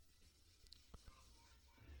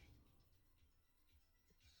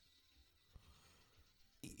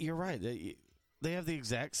 You're right. They have the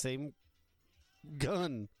exact same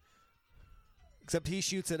gun. Except he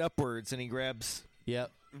shoots it upwards and he grabs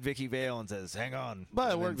Yep. Vicky Vale and says, "Hang on." But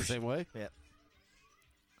it And worked the then- same way. Yeah.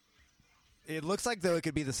 It looks like though it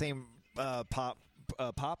could be the same pop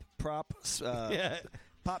prop. Yeah.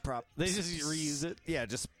 Pop prop. They just reuse it. Yeah,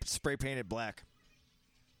 just spray painted black.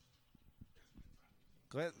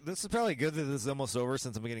 This is probably good that this is almost over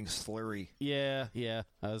since I'm getting slurry. Yeah, yeah.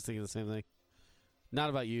 I was thinking the same thing. Not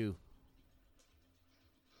about you.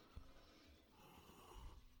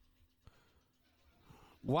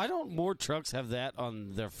 Why don't more trucks have that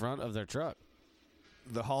on the front of their truck?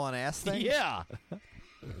 The hauling ass thing? Yeah.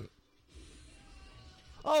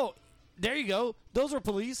 Oh, there you go. Those are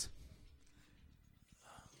police.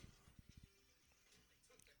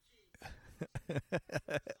 I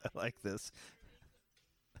like this.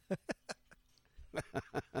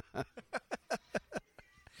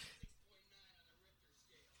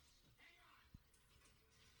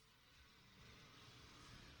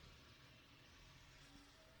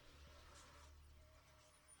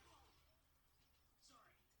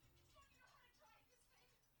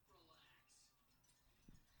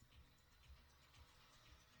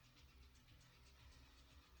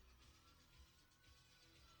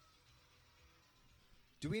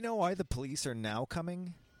 Do we know why the police are now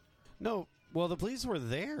coming? No, well, the police were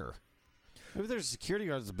there. Maybe there's security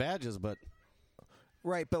guards with badges, but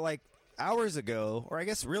Right, but like hours ago, or I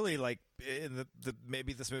guess really like in the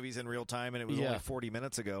maybe this movie's in real time and it was Yeah. only 40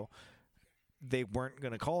 minutes ago, they weren't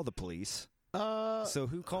going to call the police. uh, So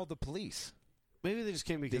who called the police? maybe they just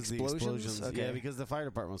came because of the explosions? explosions. Okay. Yeah, because the fire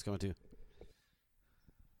department was coming too.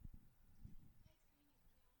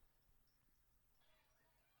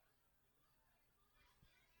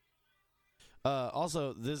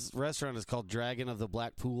 Also, this restaurant is called Dragon of the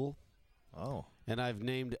Black Pool, Oh. and I've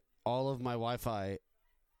named all of my Wi-Fi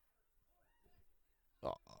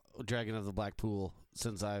Dragon of the Black Pool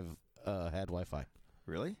since I've had Wi-Fi.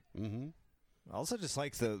 Really? Mm-hmm. I also just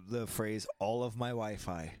like the phrase "all of my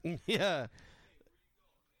Wi-Fi." Yeah.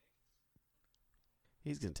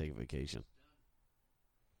 He's gonna take a vacation.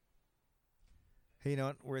 Hey, you know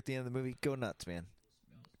what? We're at the end of the movie. Go nuts, man.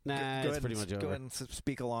 Nah, go it's ahead pretty and, much Go over. ahead and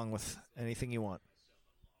speak along with anything you want.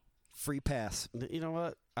 Free pass. You know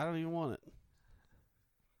what? I don't even want it.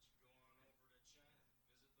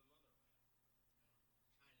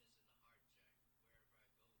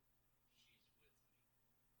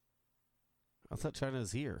 I thought China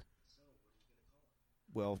is here.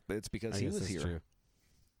 Well, it's because I he guess was that's here, true.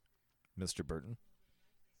 Mr. Burton.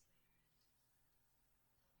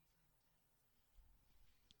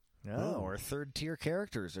 Oh, Oh. our third tier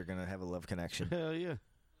characters are going to have a love connection. Hell yeah.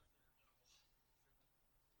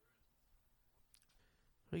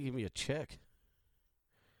 Why give me a check?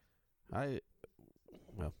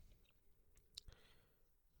 Well,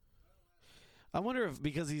 I wonder if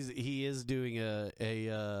because he is doing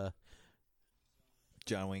a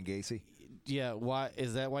John Wayne Gacy. yeah, why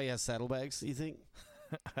is that why he has saddlebags, you think?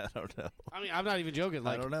 I don't know. I mean, I'm not even joking.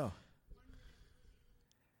 Like, I don't know.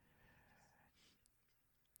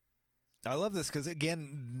 I love this because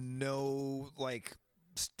again, no like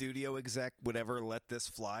studio exec would ever let this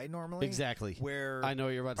fly normally. exactly. Where I know what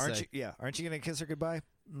you're about to aren't say. you? Yeah, aren't you going to kiss her goodbye?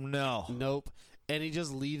 No. Nope. And he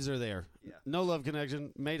just leaves her there. Yeah. No love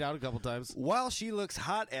connection. Made out a couple times. While she looks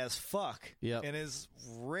hot as fuck. Yep. And is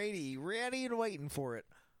ready and waiting for it.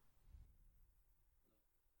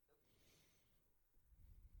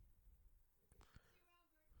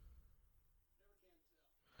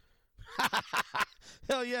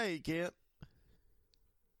 Hell yeah, he can't.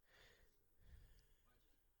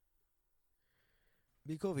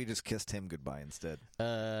 Be cool if he just kissed him goodbye instead.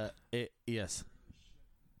 Yes.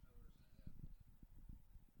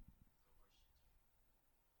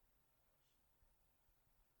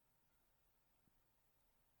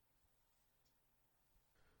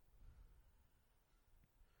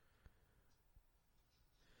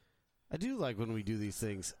 I do like when we do these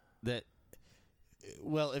things that,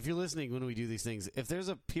 well, if you're listening when we do these things, if there's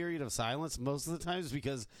a period of silence, most of the time it's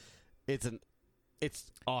because it's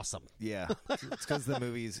awesome. Yeah. It's because the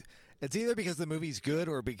movie's... It's either because the movie's good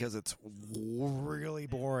or because it's really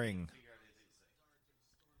boring.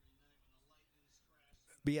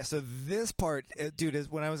 But yeah, so this part, dude, is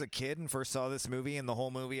when I was a kid and first saw this movie, and the whole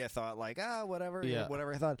movie I thought like, whatever, Yeah.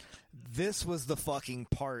 whatever I thought. This was the fucking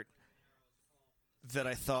part that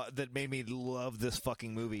I thought that made me love this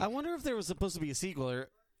fucking movie. I wonder if there was supposed to be a sequel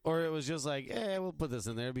or it was just like, we'll put this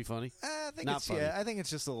in there, it'd be funny. I think Not it's funny. I think it's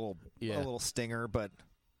just a little stinger, but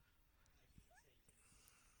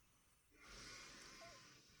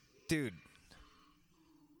dude,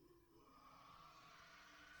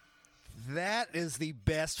 that is the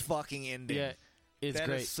best fucking ending. Yeah. It's That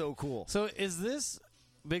great. is so cool. So is this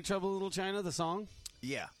Big Trouble in Little China, the song?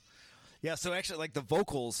 Yeah. Yeah, so actually, like, the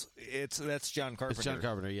vocals, that's John Carpenter. It's John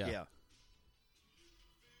Carpenter, yeah. Yeah.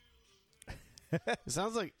 It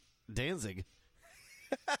sounds like Danzig.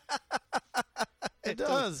 It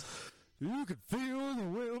does. You could feel the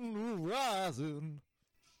wind rising.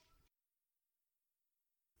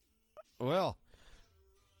 Well,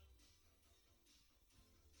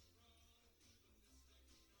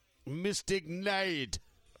 Mystic Night.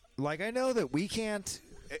 Like, I know that we can't.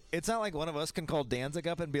 It's not like one of us can call Danzig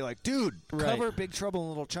up and be like, dude, Right. cover Big Trouble in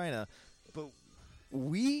Little China. But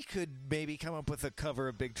we could maybe come up with a cover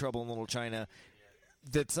of Big Trouble in Little China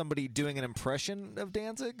that's somebody doing an impression of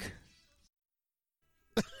Danzig.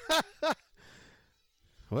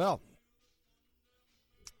 Well,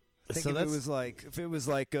 I think so if that's it was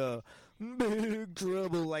like Big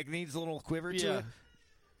Trouble, like needs a little quiver to Yeah. it,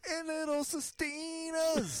 and it'll sustain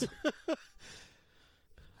us.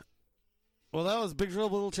 well, that was Big Trouble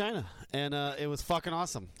in Little China, and it was fucking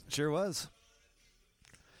awesome. Sure was.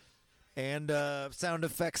 And sound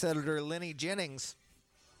effects editor Lenny Jennings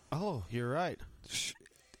Oh, you're right.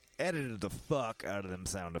 edited the fuck out of them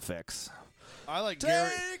sound effects. I like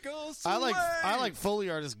Gary. Take us I away! like Foley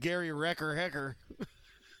artist Gary Wrecker Hecker.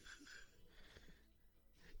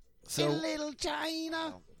 So Little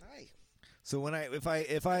China. So when if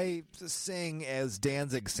I sing as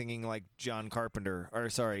Danzig singing like John Carpenter, or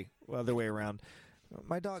sorry, other way around,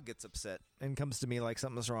 my dog gets upset and comes to me like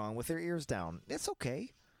something's wrong with their ears down. It's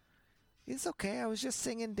okay. It's okay. I was just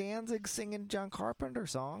singing Danzig, singing John Carpenter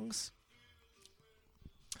songs.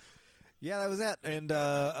 Yeah, that was that.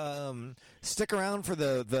 And stick around for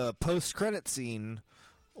the post credit scene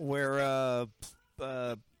where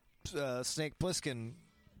Snake Plissken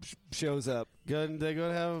shows up. Good. They go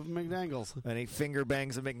to have McDangles. And he finger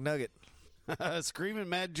bangs a McNugget. Screaming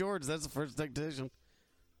Mad George. That's the first dictation.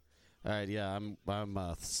 All right. Yeah, I'm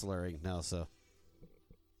slurring now. So.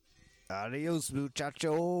 Adios,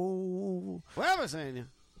 muchacho. What am I saying?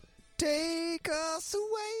 Take us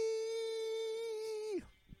away.